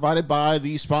movie is provided by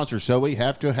the sponsor, so we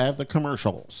have to have the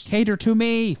commercials. Cater to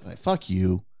me. Like, fuck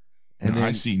you. And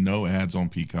I see no ads on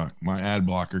Peacock. My ad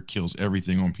blocker kills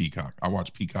everything on Peacock. I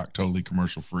watch Peacock totally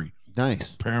commercial free.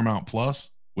 Nice. Paramount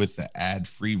Plus with the ad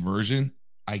free version,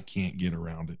 I can't get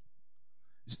around it.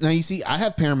 Now you see, I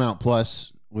have Paramount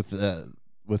Plus with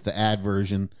the ad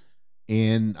version,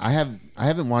 and I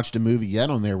haven't watched a movie yet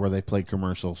on there where they play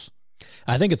commercials.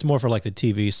 I think it's more for like the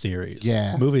TV series.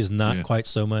 Yeah. Movies not quite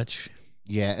so much.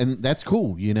 Yeah, and that's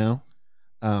cool,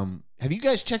 Have you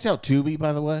guys checked out Tubi,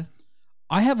 by the way?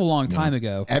 I have a long time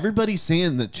ago. Everybody's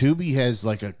saying that Tubi has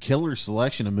like a killer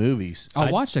selection of movies. I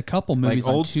watched a couple movies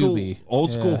like on Tubi.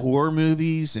 Old school horror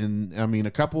movies, and I mean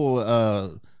a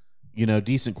couple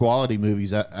decent quality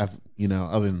movies. I've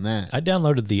other than that, I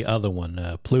downloaded the other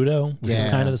one, Pluto, which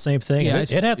is kind of the same thing. Yeah,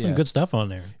 it had some good stuff on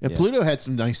there. Yeah, Pluto had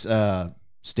some nice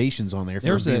stations on there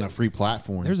for being a free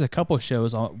platform. There's a couple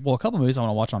shows on, a couple movies I want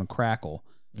to watch on Crackle.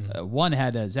 One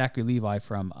had Zachary Levi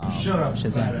from Shut up,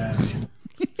 Shazam.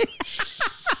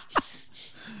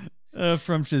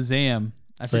 From Shazam.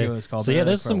 I forget what it's called. So yeah,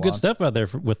 there's some good stuff out there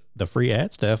with the free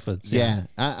ad stuff.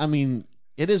 I mean,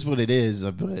 it is what it is,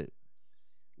 but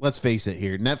let's face it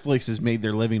here. Netflix has made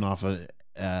their living off of,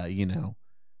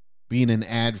 being an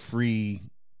ad-free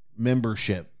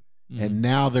membership. And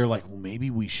now they're like, well, maybe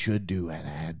we should do an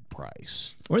ad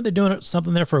price. Weren't they doing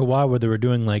something there for a while where they were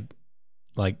doing like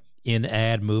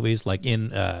in-ad movies, like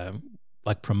in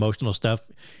like promotional stuff?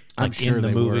 Like I'm sure in the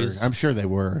they movies. were. I'm sure they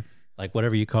were. Like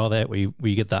whatever you call that, where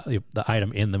you get the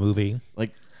item in the movie.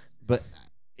 Like, but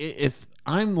if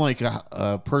I'm like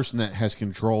a person that has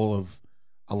control of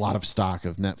a lot of stock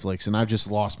of Netflix, and I've just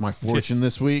lost my fortune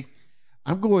this week,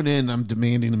 I'm going in, I'm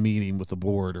demanding a meeting with the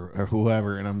board or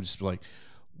whoever, and I'm just like,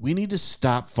 we need to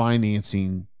stop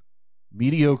financing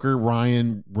mediocre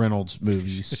Ryan Reynolds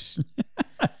movies.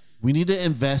 We need to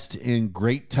invest in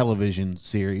great television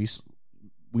series.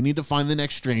 We need to find the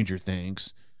next Stranger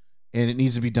Things, and it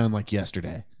needs to be done like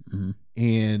yesterday.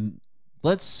 And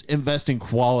let's invest in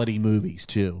quality movies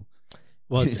too.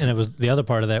 Well, and it was the other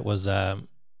part of that was, a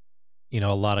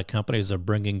lot of companies are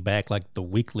bringing back like the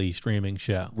weekly streaming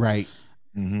show. Right.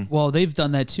 Well, they've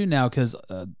done that too now because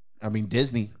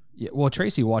Disney. Yeah, well,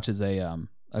 Tracy watches a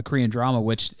Korean drama,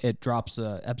 which it drops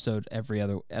a episode every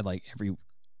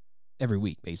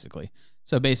week, basically.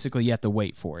 So basically, you have to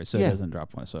wait for it, so it doesn't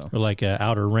drop one. So or like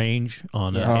Outer Range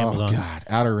on Amazon. Oh God,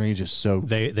 Outer Range is so.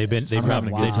 They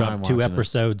drop 2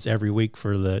 episodes every week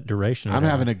for the duration. I'm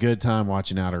having a good time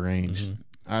watching Outer Range.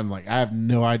 I'm like, I have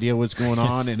no idea what's going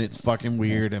on, and it's fucking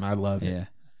weird, and I love it.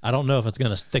 I don't know if it's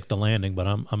gonna stick the landing, but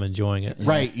I'm enjoying it.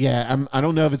 Right? Yeah. I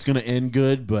don't know if it's gonna end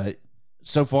good, but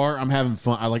so far I'm having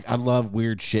fun. I love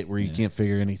weird shit where you can't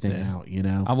figure anything out.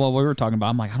 Well, we were talking about.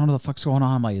 I'm like, I don't know what the fuck's going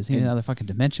on. I'm like, is he in another fucking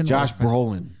dimension? Josh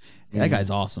Brolin. That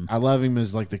guy's awesome. I love him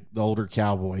as like the older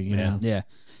cowboy. You know. Yeah.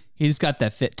 He just got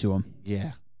that fit to him.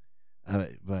 Yeah.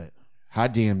 But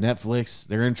hot damn, Netflix,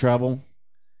 they're in trouble.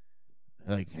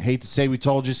 Like, I hate to say we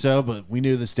told you so, but we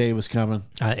knew this day was coming.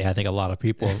 I think a lot of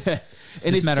people.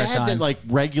 And it's sad that like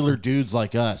regular dudes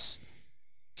like us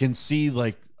can see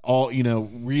like all,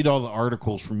 read all the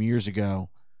articles from years ago.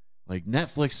 Like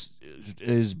Netflix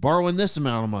is borrowing this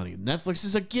amount of money. Netflix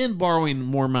is again borrowing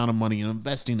more amount of money and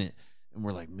investing it. And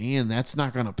we're like, man, that's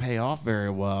not going to pay off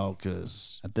very well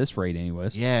because at this rate,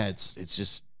 anyways. Yeah,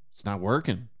 it's not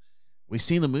working. We've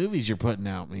seen the movies you're putting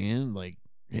out, man. Like,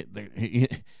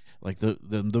 like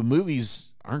the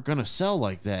movies aren't going to sell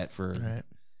like that for. Right.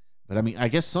 But I mean, I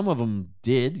guess some of them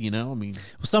did. I mean,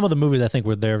 some of the movies I think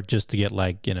were there just to get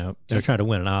like they're trying to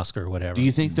win an Oscar or whatever. Do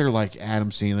you think they're like Adam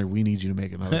Sandler? We need you to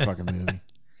make another fucking movie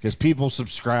because people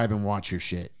subscribe and watch your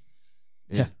shit.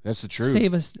 Yeah, that's the truth.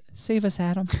 Save us,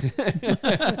 Adam.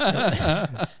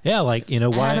 Yeah, like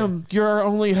why Adam, you're our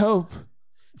only hope.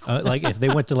 Like if they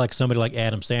went to like somebody like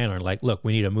Adam Sandler, like, look,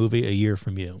 we need a movie a year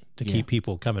from you to keep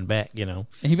people coming back. And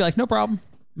he'd be like, no problem.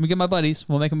 Let me get my buddies.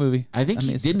 We'll make a movie. I think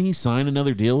didn't he sign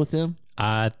another deal with them?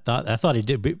 I thought he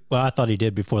did. Well, I thought he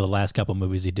did before the last couple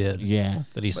movies he did. Yeah,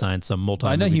 that he signed some multi.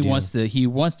 I know he wants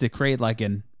to create like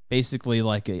basically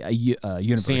like a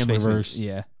universe. Sandlerverse.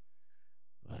 Yeah.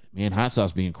 Man, Hot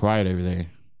Sauce being quiet over there.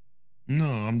 No,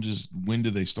 I'm just. When do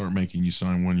they start making you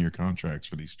sign 1-year contracts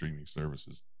for these streaming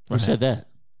services? Who said that?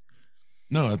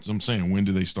 No, that's what I'm saying. When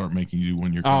do they start making you do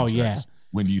 1-year contracts? Oh yeah.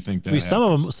 When do you think that? I mean,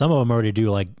 some of them already do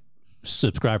like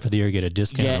subscribe for the year, get a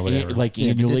discount or whatever. Like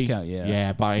annually. Discount,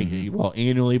 yeah.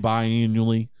 Annually,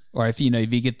 biannually. Or if you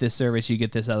get this service, you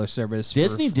get this other service.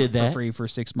 Disney did that for free for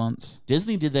 6 months.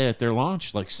 Disney did that at their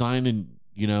launch, like sign and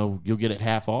you'll get it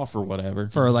half off or whatever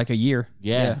for like a year.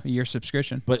 Yeah, a year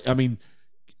subscription. But I mean,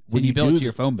 when you bill it to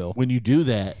your phone bill. When you do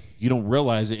that, you don't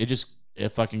realize it. It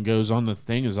fucking goes on the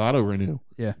thing as auto renew.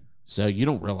 Yeah. So you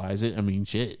don't realize it. I mean,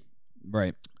 shit.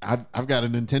 Right. I've got a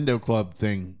Nintendo Club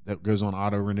thing that goes on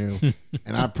auto renew,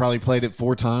 and I've probably played it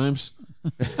 4 times.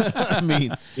 I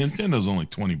mean, Nintendo's only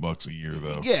 $20 a year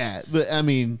though. Yeah, but I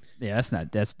mean, yeah,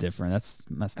 that's different. That's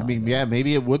not. I mean, yeah,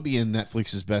 maybe it would be in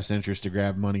Netflix's best interest to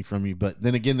grab money from you, but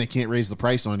then again, they can't raise the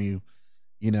price on you,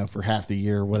 for half the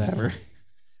year or whatever.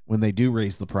 When they do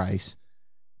raise the price,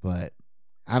 but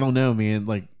I don't know, man.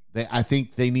 Like, I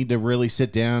think they need to really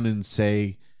sit down and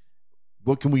say,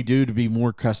 what can we do to be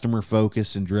more customer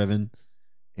focused and driven,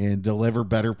 and deliver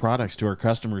better products to our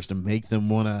customers to make them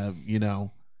want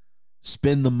to,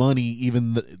 spend the money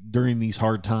even during these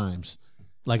hard times.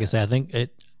 Like I said, I think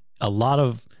a lot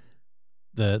of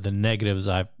the negatives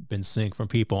I've been seeing from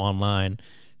people online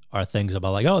are things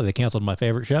about like, oh, they canceled my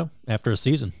favorite show after a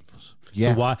season.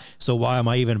 Yeah. So why am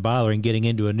I even bothering getting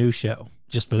into a new show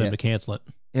just for them to cancel it?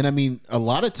 And I mean, a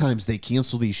lot of times they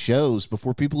cancel these shows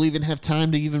before people even have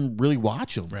time to even really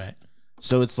watch them. Right.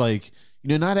 So it's like,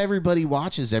 not everybody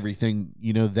watches everything,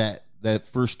 that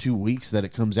first 2 weeks that it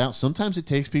comes out. Sometimes it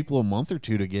takes people a month or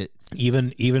two to get.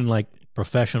 Even like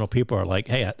professional people are like,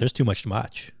 hey, there's too much to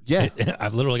watch. Yeah.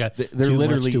 I've literally got there too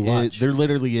literally much to watch. There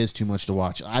literally is too much to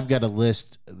watch. I've got a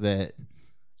list that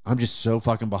I'm just so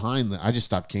fucking behind that I just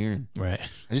stopped caring. Right.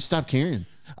 I just stopped caring.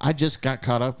 I just got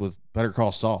caught up with Better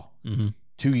Call Saul. Mm-hmm.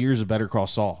 2 years of Better Call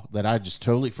Saul that I just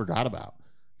totally forgot about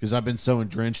because I've been so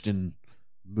drenched in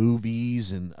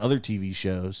movies and other TV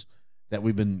shows that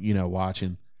we've been,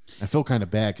 watching. I feel kind of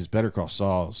bad because Better Call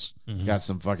Saul's got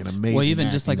some fucking amazing. Well,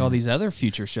 even just like all these other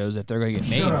future shows that they're going to get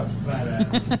made. Shut up, fat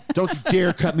ass. Don't you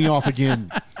dare cut me off again.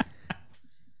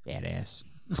 Badass.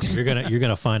 You're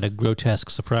gonna find a grotesque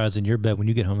surprise in your bed when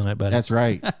you get home tonight, buddy. That's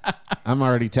right. I'm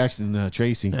already texting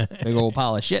Tracy. Big old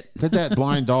pile of shit. Put that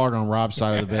blind dog on Rob's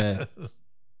side of the bed.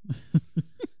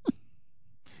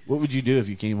 What would you do if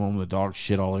you came home with a dog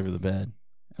shit all over the bed?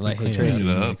 Like, hey, Clean Tracy,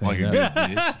 it up like a good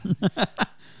bitch.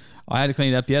 I had to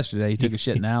clean it up yesterday. He took a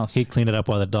shit in the house. He'd clean it up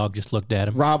while the dog just looked at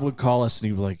him. Rob would call us and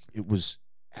he'd be like, it was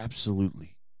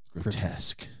absolutely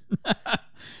grotesque.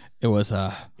 It was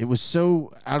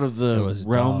so out of the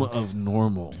realm of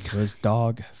normal. It was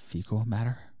dog fecal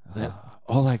matter. That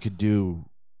all I could do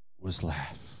was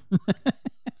laugh.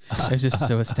 I was just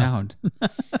so astounded.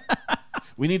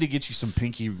 We need to get you some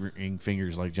pinky ring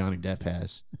fingers like Johnny Depp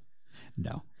has.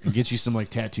 No. And get you some like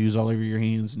tattoos all over your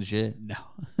hands and shit. No.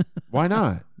 Why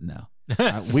not? No.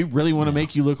 We really want to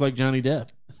make you look like Johnny Depp.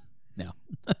 No.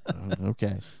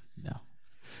 Okay.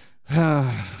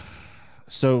 No.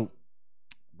 So,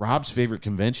 Rob's favorite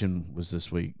convention was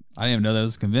this week. I didn't even know that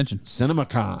was a convention.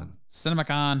 Cinemacon.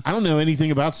 I don't know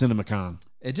anything about Cinemacon.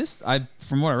 It just,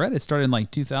 from what I read, it started in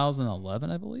like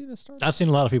 2011, I believe it started. I've seen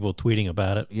a lot of people tweeting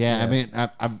about it. Yeah. I mean,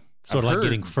 I've sort of like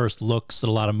getting first looks at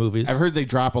a lot of movies. I've heard they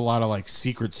drop a lot of like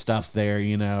secret stuff there,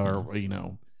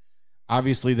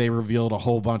 obviously they revealed a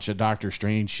whole bunch of Doctor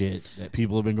Strange shit that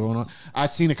people have been going on. I've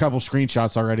seen a couple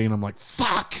screenshots already and I'm like,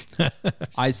 fuck.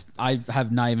 I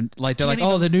have not even like, they're like,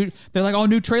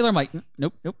 new trailer. I'm like,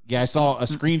 nope. Yeah. I saw a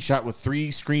screenshot with 3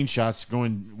 screenshots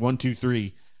going 1, 2,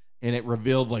 3. And it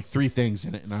revealed like 3 things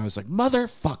in it. And I was like,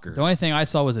 motherfucker. The only thing I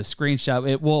saw was a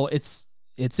screenshot.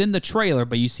 It's in the trailer,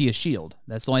 but you see a shield.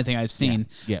 That's the only thing I've seen.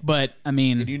 Yeah. But I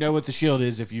mean, and you know what the shield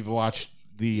is if you've watched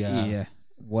the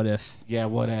What If? Yeah,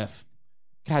 What If?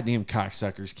 Goddamn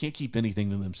cocksuckers can't keep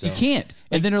anything to themselves. You can't.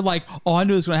 And then they're like, "Oh, I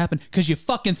knew it was going to happen because you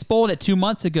fucking spoiled it 2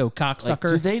 months ago, cocksucker."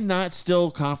 Do they not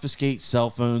still confiscate cell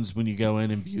phones when you go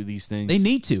in and view these things? They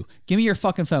need to. Give me your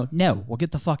fucking phone. No, we'll get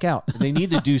the fuck out. They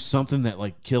need to do something that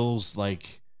like kills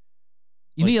like.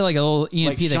 You need like a little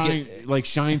EMP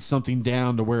shines something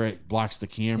down to where it blocks the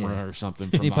camera or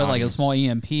something. You put like a small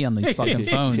EMP on these fucking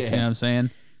phones. You know what I'm saying?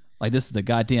 Like this is the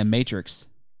goddamn Matrix.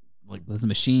 Like those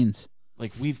machines.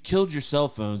 Like, we've killed your cell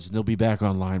phones and they'll be back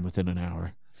online within an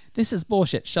hour. This is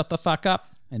bullshit. Shut the fuck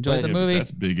up. Enjoy the movie. That's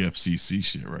big FCC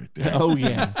shit right there. Oh,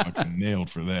 yeah. Fucking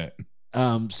nailed for that.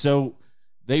 So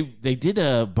they did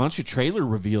a bunch of trailer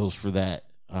reveals for that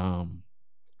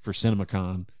for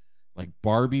CinemaCon. Like,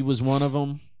 Barbie was one of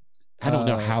them. I don't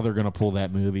know how they're going to pull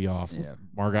that movie off with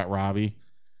Margot Robbie.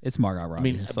 It's Margot Robbie.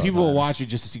 I mean, people will watch it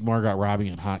just to see Margot Robbie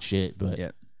and hot shit, but... Yeah.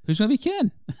 Who's gonna be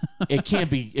Ken? It can't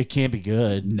be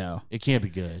good. No, it can't be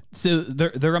good. So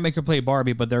they're gonna make her play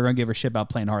Barbie, but they're gonna give her shit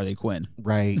about playing Harley Quinn.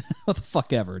 Right? What the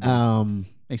fuck ever? Dude.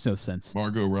 Makes no sense.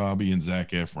 Margot Robbie and Zac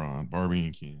Efron, Barbie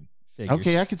and Ken. Figures.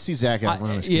 Okay, I could see Zac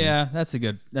Efron as Ken. Yeah, that's a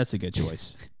good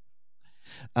choice.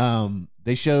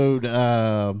 They showed.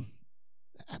 I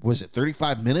was it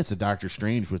 35 minutes of Doctor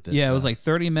Strange with this? Yeah, it was like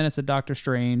 30 minutes of Doctor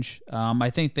Strange. I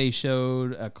think they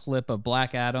showed a clip of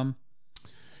Black Adam.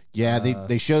 Yeah,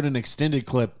 they showed an extended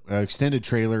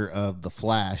trailer of The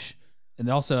Flash. And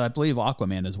also, I believe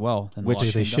Aquaman as well.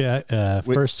 Which they showed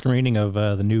first screening of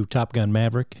the new Top Gun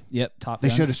Maverick. Yep, Top Gun.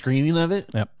 They showed a screening of it?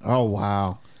 Yep. Oh,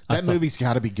 wow. That movie's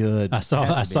got to be good. I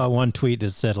saw one tweet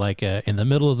that said, like, in the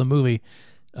middle of the movie,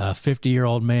 a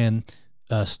 50-year-old man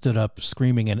stood up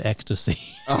screaming in ecstasy.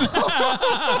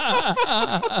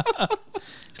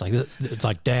 It's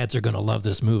like dads are going to love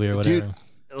this movie or whatever. Dude,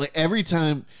 like every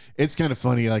time, it's kind of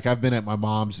funny. Like I've been at my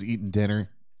mom's eating dinner,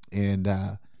 and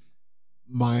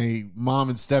my mom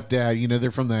and stepdad, you know,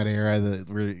 they're from that era, the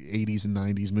 80s and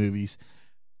 90s movies.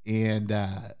 And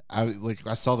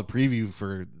I saw the preview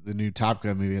for the new Top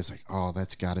Gun movie. I was like, oh,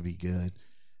 that's got to be good.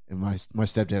 And my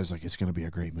stepdad was like, it's going to be a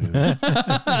great movie.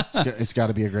 It's got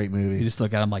to be a great movie. You just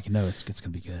look at him like, no, it's going to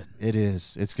be good. It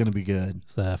is. It's going to be good.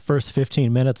 The first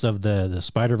 15 minutes of the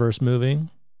Spider-Verse movie.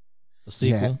 The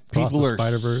sequel. Yeah, people are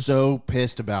so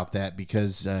pissed about that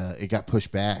because it got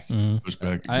pushed back. Pushed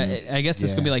back. I guess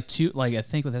it's gonna be I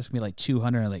think that's gonna be like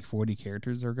 240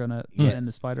 characters are gonna get in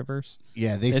the Spider-Verse.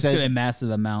 Yeah, it's gonna be a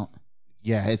massive amount.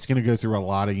 Yeah, it's gonna go through a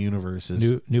lot of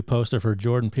universes. New poster for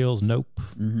Jordan Peele's Nope.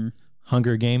 Mm-hmm.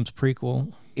 Hunger Games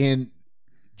prequel. And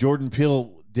Jordan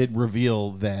Peele did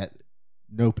reveal that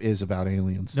Nope is about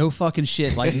aliens. No fucking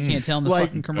shit. Like you can't tell in the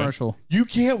fucking commercial. You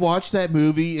can't watch that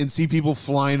movie and see people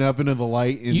flying up into the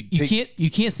light. And you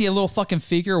can't see a little fucking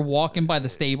figure walking by the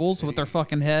stables with their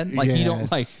fucking head. Like you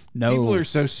don't like. No, people are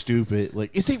so stupid.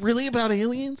 Like, is it really about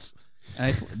aliens?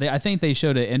 I think they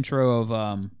showed an intro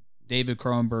of David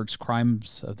Cronenberg's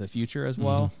Crimes of the Future as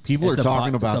well. Mm-hmm. People are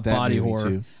talking about that body movie horror.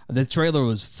 too. The trailer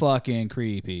was fucking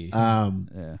creepy.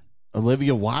 Yeah.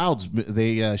 Olivia Wilde's,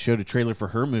 they showed a trailer for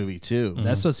her movie too.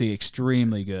 That's supposed to be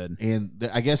extremely good. And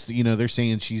I guess, you know, they're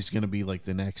saying she's going to be like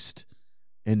the next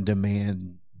in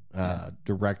demand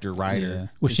director, writer. Yeah.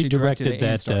 Well, she directed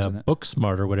that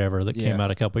Booksmart or whatever that came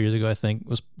out a couple years ago, I think.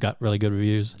 Got really good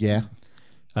reviews. Yeah.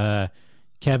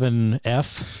 Kevin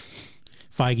F.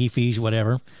 Feige,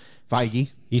 whatever. Feige.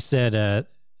 He said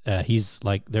he's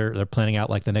like, they're planning out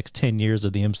like the next 10 years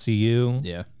of the MCU.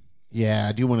 Yeah. Yeah,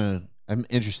 I do want to. I'm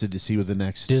interested to see what the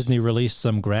next. Disney released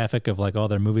some graphic of like all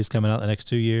their movies coming out the next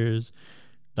 2 years.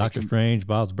 Doctor Strange,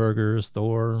 Bob's Burgers,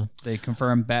 Thor. They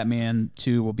confirmed Batman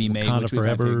 2 will be made. Wakanda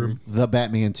Forever. The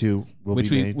Batman 2 will be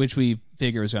made. Which we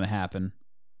figure is going to happen.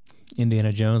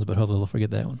 Indiana Jones, but hopefully they'll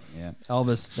forget that one. Yeah. The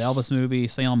Elvis movie,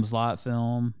 Salem's Lot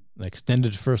film. An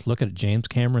extended first look at James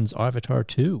Cameron's Avatar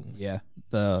 2. Yeah.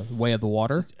 The Way of the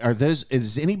Water.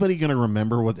 Is anybody going to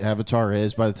remember what Avatar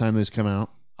is by the time those come out?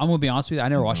 I'm going to be honest with you. I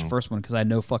never watched the first one because I had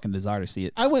no fucking desire to see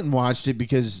it. I went and watched it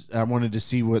because I wanted to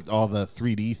see what all the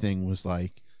 3D thing was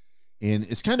like. And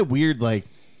it's kind of weird. Like,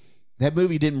 that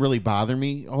movie didn't really bother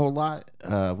me a whole lot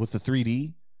with the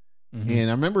 3D. Mm-hmm. And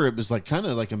I remember it was like kind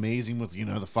of like amazing with, you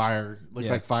know, the fire. Looked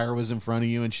like fire was in front of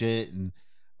you and shit. And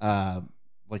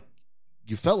like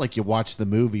you felt like you watched the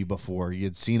movie before. You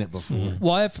had seen it before. Mm-hmm.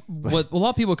 Well, what a lot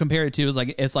of people compare it to is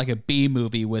like it's like a B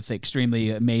movie with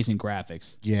extremely amazing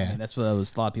graphics. Yeah. And that's what a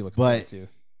lot of people compare it to.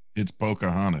 It's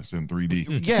Pocahontas in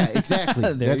 3D. Yeah,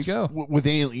 exactly. There you go. With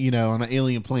you know, on an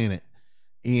alien planet.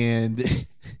 And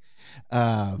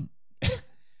I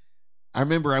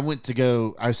remember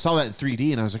I saw that in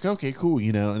 3D and I was like, okay, cool,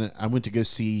 you know, and I went to go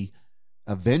see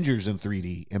Avengers in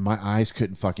 3D and my eyes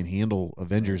couldn't fucking handle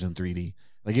Avengers in 3D.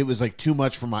 Like, it was like too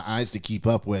much for my eyes to keep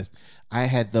up with. I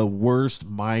had the worst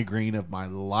migraine of my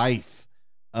life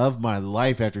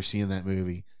after seeing that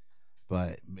movie.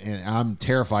 But man, I'm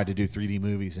terrified to do 3D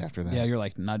movies after that. Yeah, you're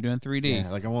like, not doing 3D. Yeah,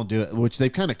 like I won't do it, which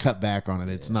they've kind of cut back on it.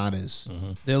 It's not as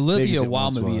The Olivia big as it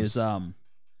Wilde once movie was.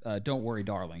 is Don't Worry,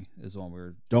 Darling is the one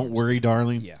we're Don't Worry,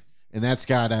 Darling. Yeah. And that's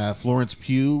got Florence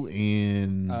Pugh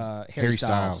and Harry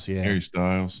Styles. Yeah. Harry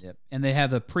Styles. Yep. And they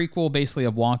have the prequel basically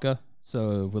of Wonka.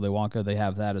 So Willy Wonka, they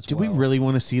have that as well. Do we really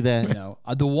want to see that? You know,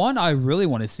 the one I really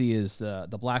want to see is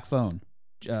the Black Phone.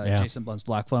 Jason Blum's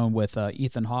Black Phone with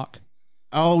Ethan Hawke.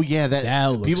 Oh yeah, that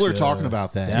looks people are good. talking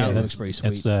about that. That Yeah, looks pretty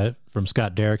sweet. That's from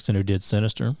Scott Derrickson, who did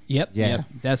Sinister. Yep. Yeah. Yep.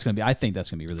 That's gonna be. I think that's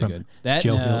gonna be really From good. That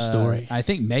Joe Hill story. I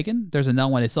think Megan. There's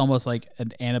another one. It's almost like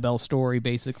an Annabelle story,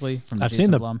 basically. From I've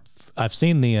Jason seen Blum. I've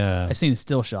seen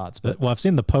still shots, but I've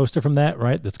seen the poster from that.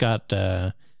 Right, that's got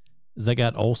that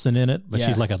got Olsen in it, but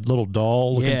she's like a little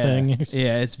doll looking thing.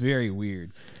 Yeah, it's very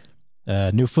weird.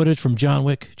 New footage from John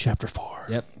Wick Chapter 4.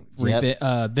 Yep.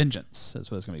 Yep. Vengeance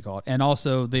is what it's going to be called. And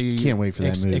also the Can't wait for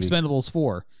that movie. Expendables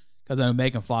 4, because I know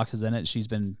Megan Fox is in it. She's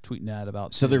been tweeting that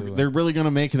about. So they're really going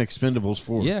to make an Expendables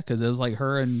 4. Yeah, because it was like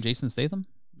her and Jason Statham.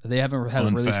 They haven't had a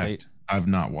Fun release fact, date. I've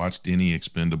not watched any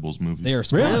Expendables movies. They are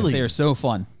fun. They are so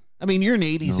fun. I mean, you're an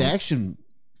 80s action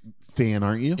fan,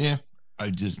 aren't you? Yeah. I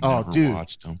just never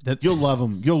watched them. You'll love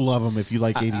them. You'll love them if you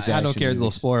like 80s action. I don't care if it's a little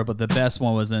movies. spoiler, but the best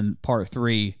one was in part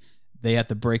 3. They have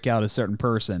to break out a certain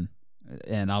person.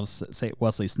 And I'll say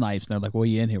Wesley Snipes, and they're like, "What are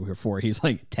you in here for?" He's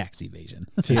like, "Tax evasion."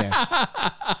 Yeah,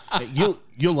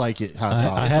 you'll like it.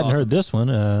 I hadn't heard this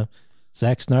one.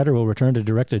 Zack Snyder will return to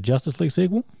direct a Justice League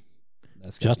sequel.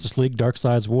 That's Justice League: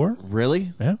 Darkseid's War.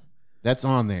 Really? Yeah, that's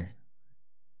on there.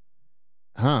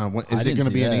 Huh? Is it going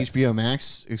to be an HBO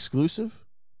Max exclusive?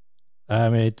 I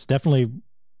mean, it's definitely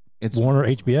Warner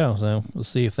HBO. So we'll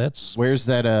see if that's. Where's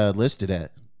that listed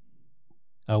at?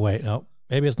 Oh wait, no,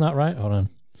 maybe it's not right. Hold on.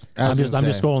 I'm just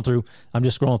scrolling through. I'm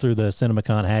just scrolling through the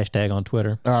Cinemacon hashtag on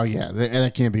Twitter. Oh yeah,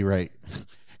 that can't be right,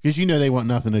 because they want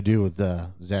nothing to do with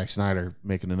Zack Snyder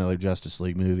making another Justice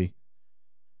League movie.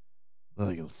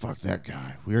 Like, fuck that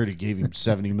guy. We already gave him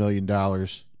 $70 million.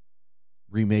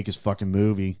 Remake his fucking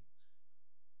movie.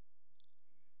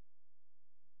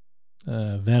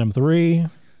 Venom 3.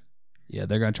 Yeah,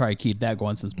 they're gonna try to keep that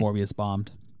going since Morbius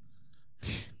bombed.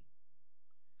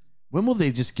 When will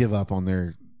they just give up on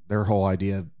their whole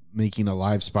idea of making a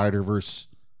live Spider-Verse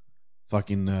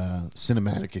fucking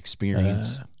cinematic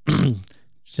experience?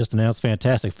 Just announced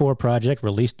Fantastic Four project.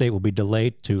 Release date will be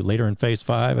delayed to later in Phase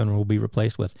 5 and will be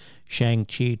replaced with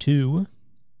Shang-Chi 2.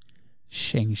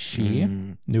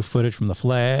 Shang-Chi. New footage from The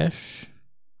Flash.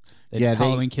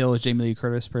 Halloween Kills. Jamie Lee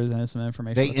Curtis presented some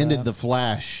information. They ended the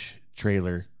Flash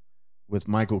trailer with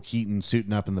Michael Keaton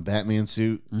suiting up in the Batman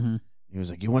suit. Mm-hmm. He was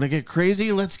like, "You want to get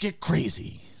crazy? Let's get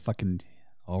crazy." Fucking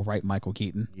all right, Michael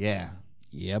Keaton. Yeah.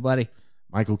 Yeah, buddy.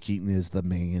 Michael Keaton is the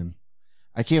man.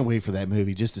 I can't wait for that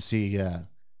movie just to see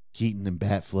Keaton and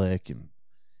Batfleck and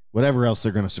whatever else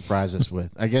they're going to surprise us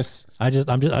with. I guess I'll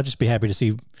just be happy to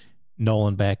see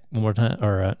Nolan back one more time,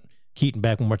 or Keaton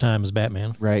back one more time as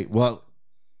Batman. Right. Well,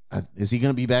 is he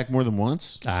going to be back more than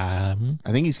once? I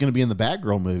think he's going to be in the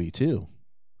Batgirl movie too.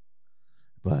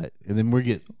 And then we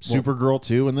get Supergirl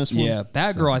too in this one. Yeah,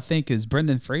 Batgirl. I think is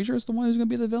Brendan Fraser is the one who's going to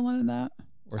be the villain in that.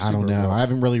 Or I don't know. I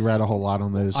haven't really read a whole lot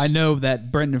on those. I know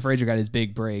that Brendan Fraser got his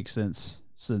big break since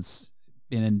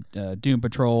being in Doom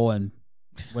Patrol and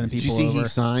winning people. Did you see over. he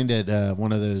signed at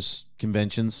one of those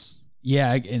conventions?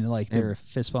 Yeah, and like they're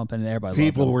fist bumping and everybody.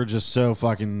 People were just so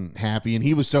fucking happy, and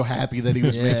he was so happy that he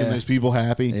was making those people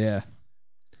happy.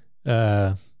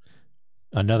 Yeah.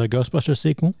 Another Ghostbusters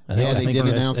sequel. I think they did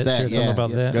announce that. Yeah,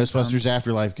 about that. Ghostbusters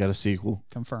Afterlife got a sequel.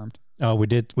 Confirmed. Oh, we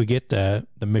did. We get the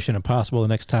Mission Impossible. The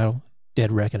next title, Dead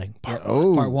Reckoning. Part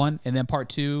 1, and then part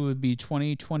 2 would be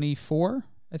 2024.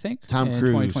 I think Tom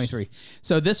Cruise. 2023.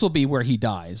 So this will be where he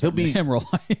dies. He'll be in real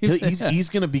life. He's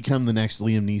going to become the next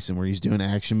Liam Neeson, where he's doing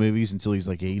action movies until he's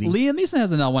like 80. Liam Neeson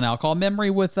has another one out called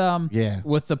Memory with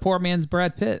with the poor man's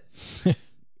Brad Pitt.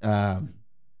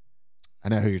 I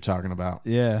know who you're talking about.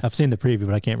 Yeah, I've seen the preview,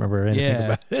 but I can't remember anything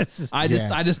about it. I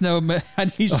just know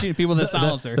he's shooting people with a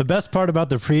silencer. The best part about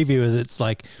the preview is it's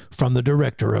like from the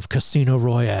director of Casino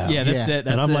Royale. Yeah, that's it.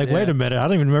 And I'm like, wait a minute, I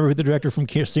don't even remember who the director from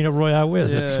Casino Royale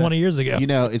was. That's 20 years ago. You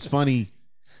know, it's funny.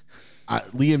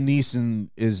 Liam Neeson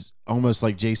is almost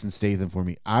like Jason Statham for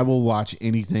me. I will watch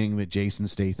anything that Jason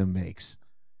Statham makes.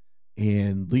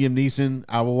 And Liam Neeson,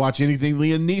 I will watch anything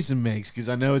Liam Neeson makes because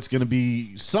I know it's going to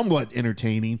be somewhat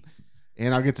entertaining.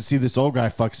 And I'll get to see this old guy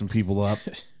fuck some people up.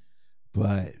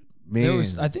 But, man.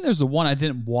 I think there's the one I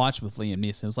didn't watch with Liam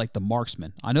Neeson. It was like The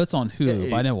Marksman. I know it's on Hulu,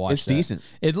 but I didn't watch it. It's decent.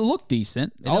 It looked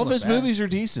decent. All of his movies are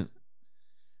decent.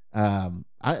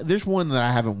 There's one that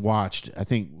I haven't watched, I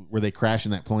think, where they crash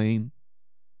in that plane.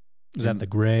 Is that The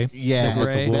Gray? Yeah. The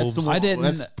Gray. That's the one.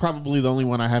 That's probably the only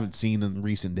one I haven't seen in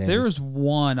recent days. There's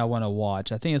one I want to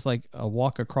watch. I think it's like A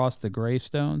Walk Across the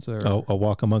Gravestones, or A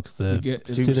Walk Amongst the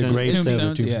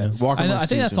Tombstones. Yeah. I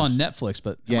think that's on Netflix,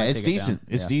 but yeah, it's decent.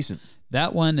 It's decent.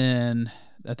 That one, and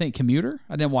I think Commuter.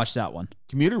 I didn't watch that one.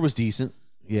 Commuter was decent.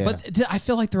 Yeah, but I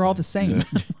feel like they're all the same.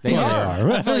 They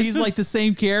are. I feel like he's like the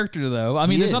same character, though. I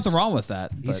mean, there's nothing wrong with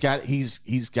that. He's got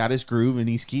his groove, and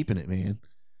he's keeping it, man.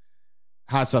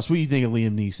 Hot Sauce, what do you think of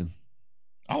Liam Neeson?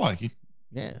 I like him.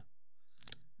 Yeah.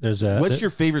 What's your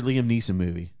favorite Liam Neeson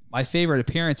movie? My favorite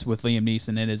appearance with Liam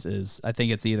Neeson is I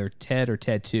think it's either Ted or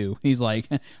Ted 2. He's like,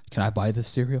 "Can I buy this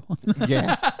cereal?"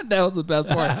 Yeah, that was the best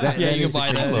part. that you can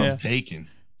buy that. I love Taken.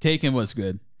 Taken was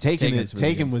good.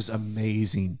 Taken was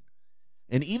amazing,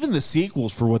 and even the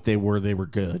sequels for what they were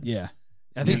good. Yeah,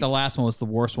 I think the last one was the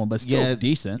worst one, but still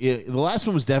decent. Yeah, the last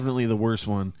one was definitely the worst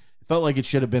one. It felt like it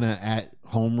should have been an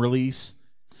at-home release,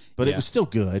 but it was still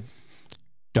good.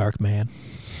 Dark Man.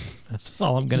 That's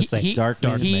all I'm gonna say. Dark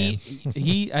Man.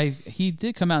 He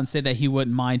did come out and say that he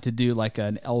wouldn't mind to do like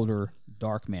an elder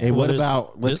dark, man. Hey,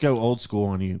 let's go old school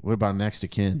on you. What about Next to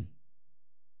Kin?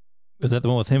 Is that the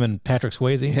one with him and Patrick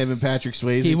Swayze? Him and Patrick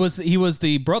Swayze. He was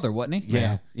the brother, wasn't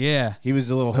he? Yeah. He was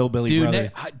the little hillbilly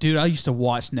brother. Dude, I used to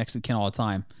watch Next to Kin all the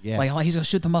time. Yeah. Like, he's going to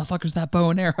shoot the motherfuckers with that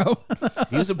bow and arrow.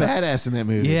 He was a badass in that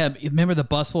movie. Yeah. Remember the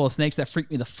bus full of snakes? That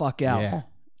freaked me the fuck out. Yeah.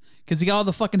 Because he got all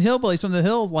the fucking hillbillies from the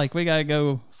hills. Like, we got to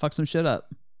go fuck some shit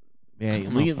up. Yeah,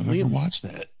 Liam watched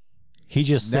that. He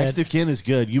just said Next to Kin is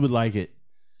good. You would like it.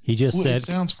 He just said it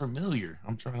sounds familiar.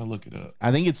 I'm trying to look it up.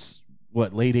 I think it's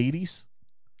late 80s?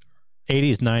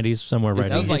 80s, 90s, somewhere right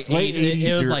It's there. like late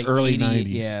 80s or early 90s.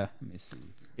 Yeah. Let me see.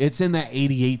 It's in that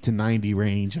 88 to 90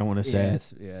 range, I want to say.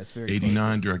 It's very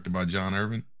 89, directed by John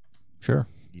Irvin. Sure.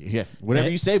 Yeah. Whatever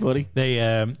you say, buddy. They,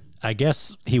 I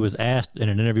guess he was asked in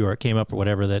an interview or it came up or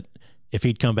whatever that if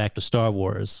he'd come back to Star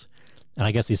Wars, and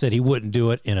I guess he said he wouldn't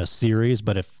do it in a series,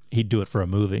 but if he'd do it for a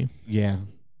movie. Yeah.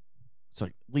 It's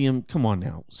like, Liam, come on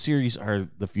now. Series are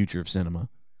the future of cinema.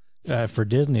 For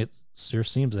Disney, it sure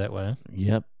seems that way.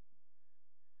 Yep.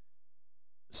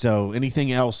 So,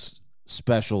 anything else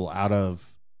special out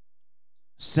of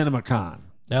Cinemacon?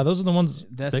 Yeah, those are the ones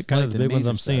That's that kind like of the the big ones major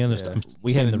I'm seeing. stuff, I'm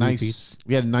We seeing had a the nice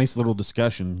repeats. little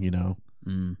discussion,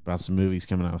 about some movies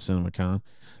coming out of Cinemacon.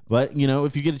 But,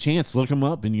 if you get a chance, look them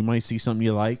up and you might see something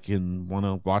you like and want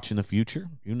to watch in the future.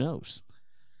 Who knows?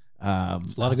 A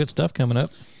lot of good stuff coming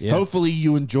up. Yeah. Hopefully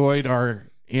you enjoyed our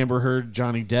Amber Heard,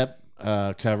 Johnny Depp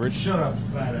coverage. Shut up,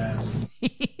 fat ass.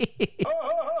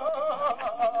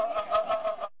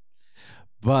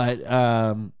 But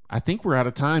I think we're out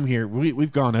of time here.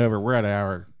 We've gone over. We're at an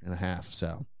hour and a half.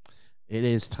 So it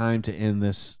is time to end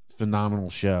this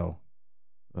phenomenal show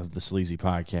of the Sleazy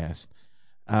Podcast.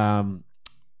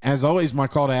 As always, my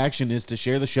call to action is to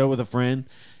share the show with a friend.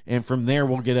 And from there,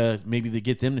 we'll get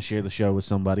get them to share the show with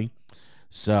somebody.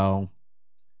 So,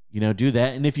 do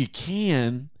that. And if you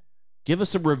can, give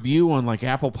us a review on like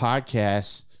Apple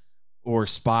Podcasts or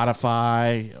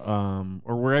Spotify,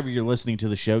 or wherever you're listening to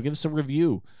the show. Give us a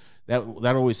review.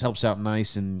 That always helps out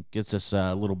nice and gets us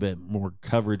a little bit more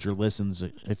coverage or listens,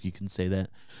 if you can say that.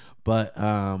 But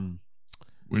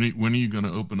when are you going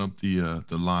to open up the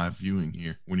live viewing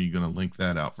here? When are you going to link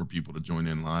that out for people to join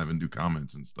in live and do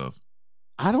comments and stuff?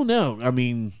 I don't know. I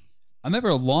mean, I remember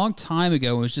a long time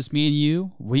ago, it was just me and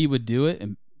you. We would do it,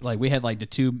 and like we had like the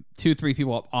two, 3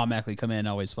 people automatically come in and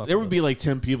always fuck. There would be like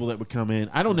 10 people that would come in.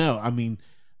 I don't know. I mean,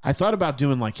 I thought about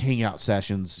doing like hangout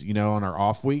sessions, on our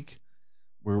off week,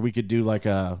 where we could do like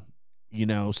a,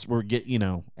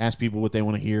 ask people what they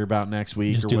want to hear about next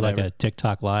week. Just or do whatever. like a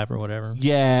TikTok live or whatever.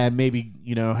 Yeah, maybe,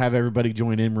 have everybody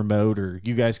join in remote, or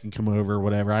you guys can come over or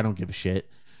whatever. I don't give a shit.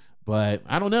 But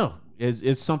I don't know.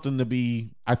 It's something to be.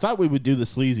 I thought we would do the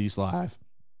Sleazies live,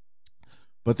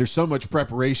 but there's so much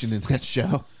preparation in that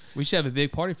show. We should have a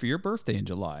big party for your birthday in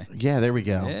July. Yeah, there we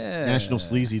go. Yeah. National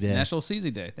Sleazy Day. National Sleazy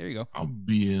Day. There you go. I'll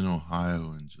be in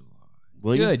Ohio in July.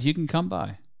 Will you? Good. You can come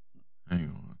by.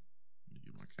 Hang on.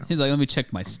 He's like, let me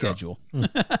check my schedule.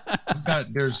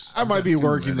 I might be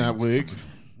working that week.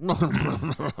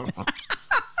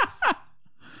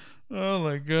 Oh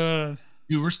my god.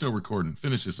 Dude, we're still recording.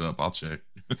 Finish this up. I'll check.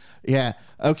 Yeah.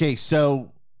 Okay.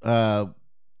 So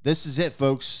this is it,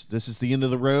 folks. This is the end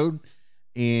of the road.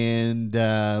 And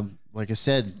like I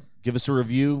said, give us a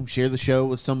review. Share the show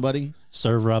with somebody.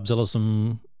 Serve Rob Zilla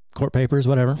some court papers,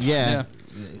 whatever. Yeah.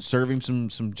 Serve him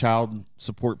some child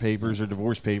support papers or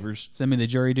divorce papers. Send me the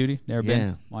jury duty. Never been.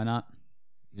 Yeah. Why not?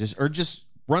 Just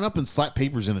run up and slap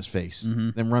papers in his face,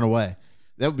 then run away.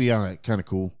 That would be kind of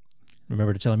cool.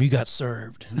 Remember to tell him you got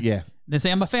served. Yeah. Then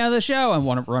say I'm a fan of the show and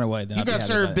want to run away. Then You I'll be got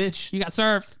happy served, about it. bitch. You got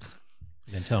served.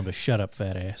 Then tell him to shut up,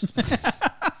 fat ass.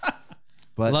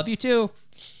 But Love you too.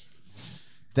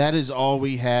 that is all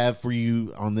we have for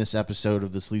you on this episode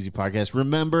of the Sleazy Podcast.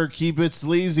 Remember, keep it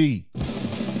sleazy.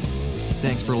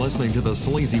 Thanks for listening to the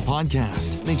Sleazy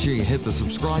Podcast. Make sure you hit the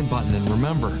subscribe button and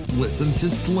remember, listen to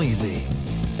Sleazy.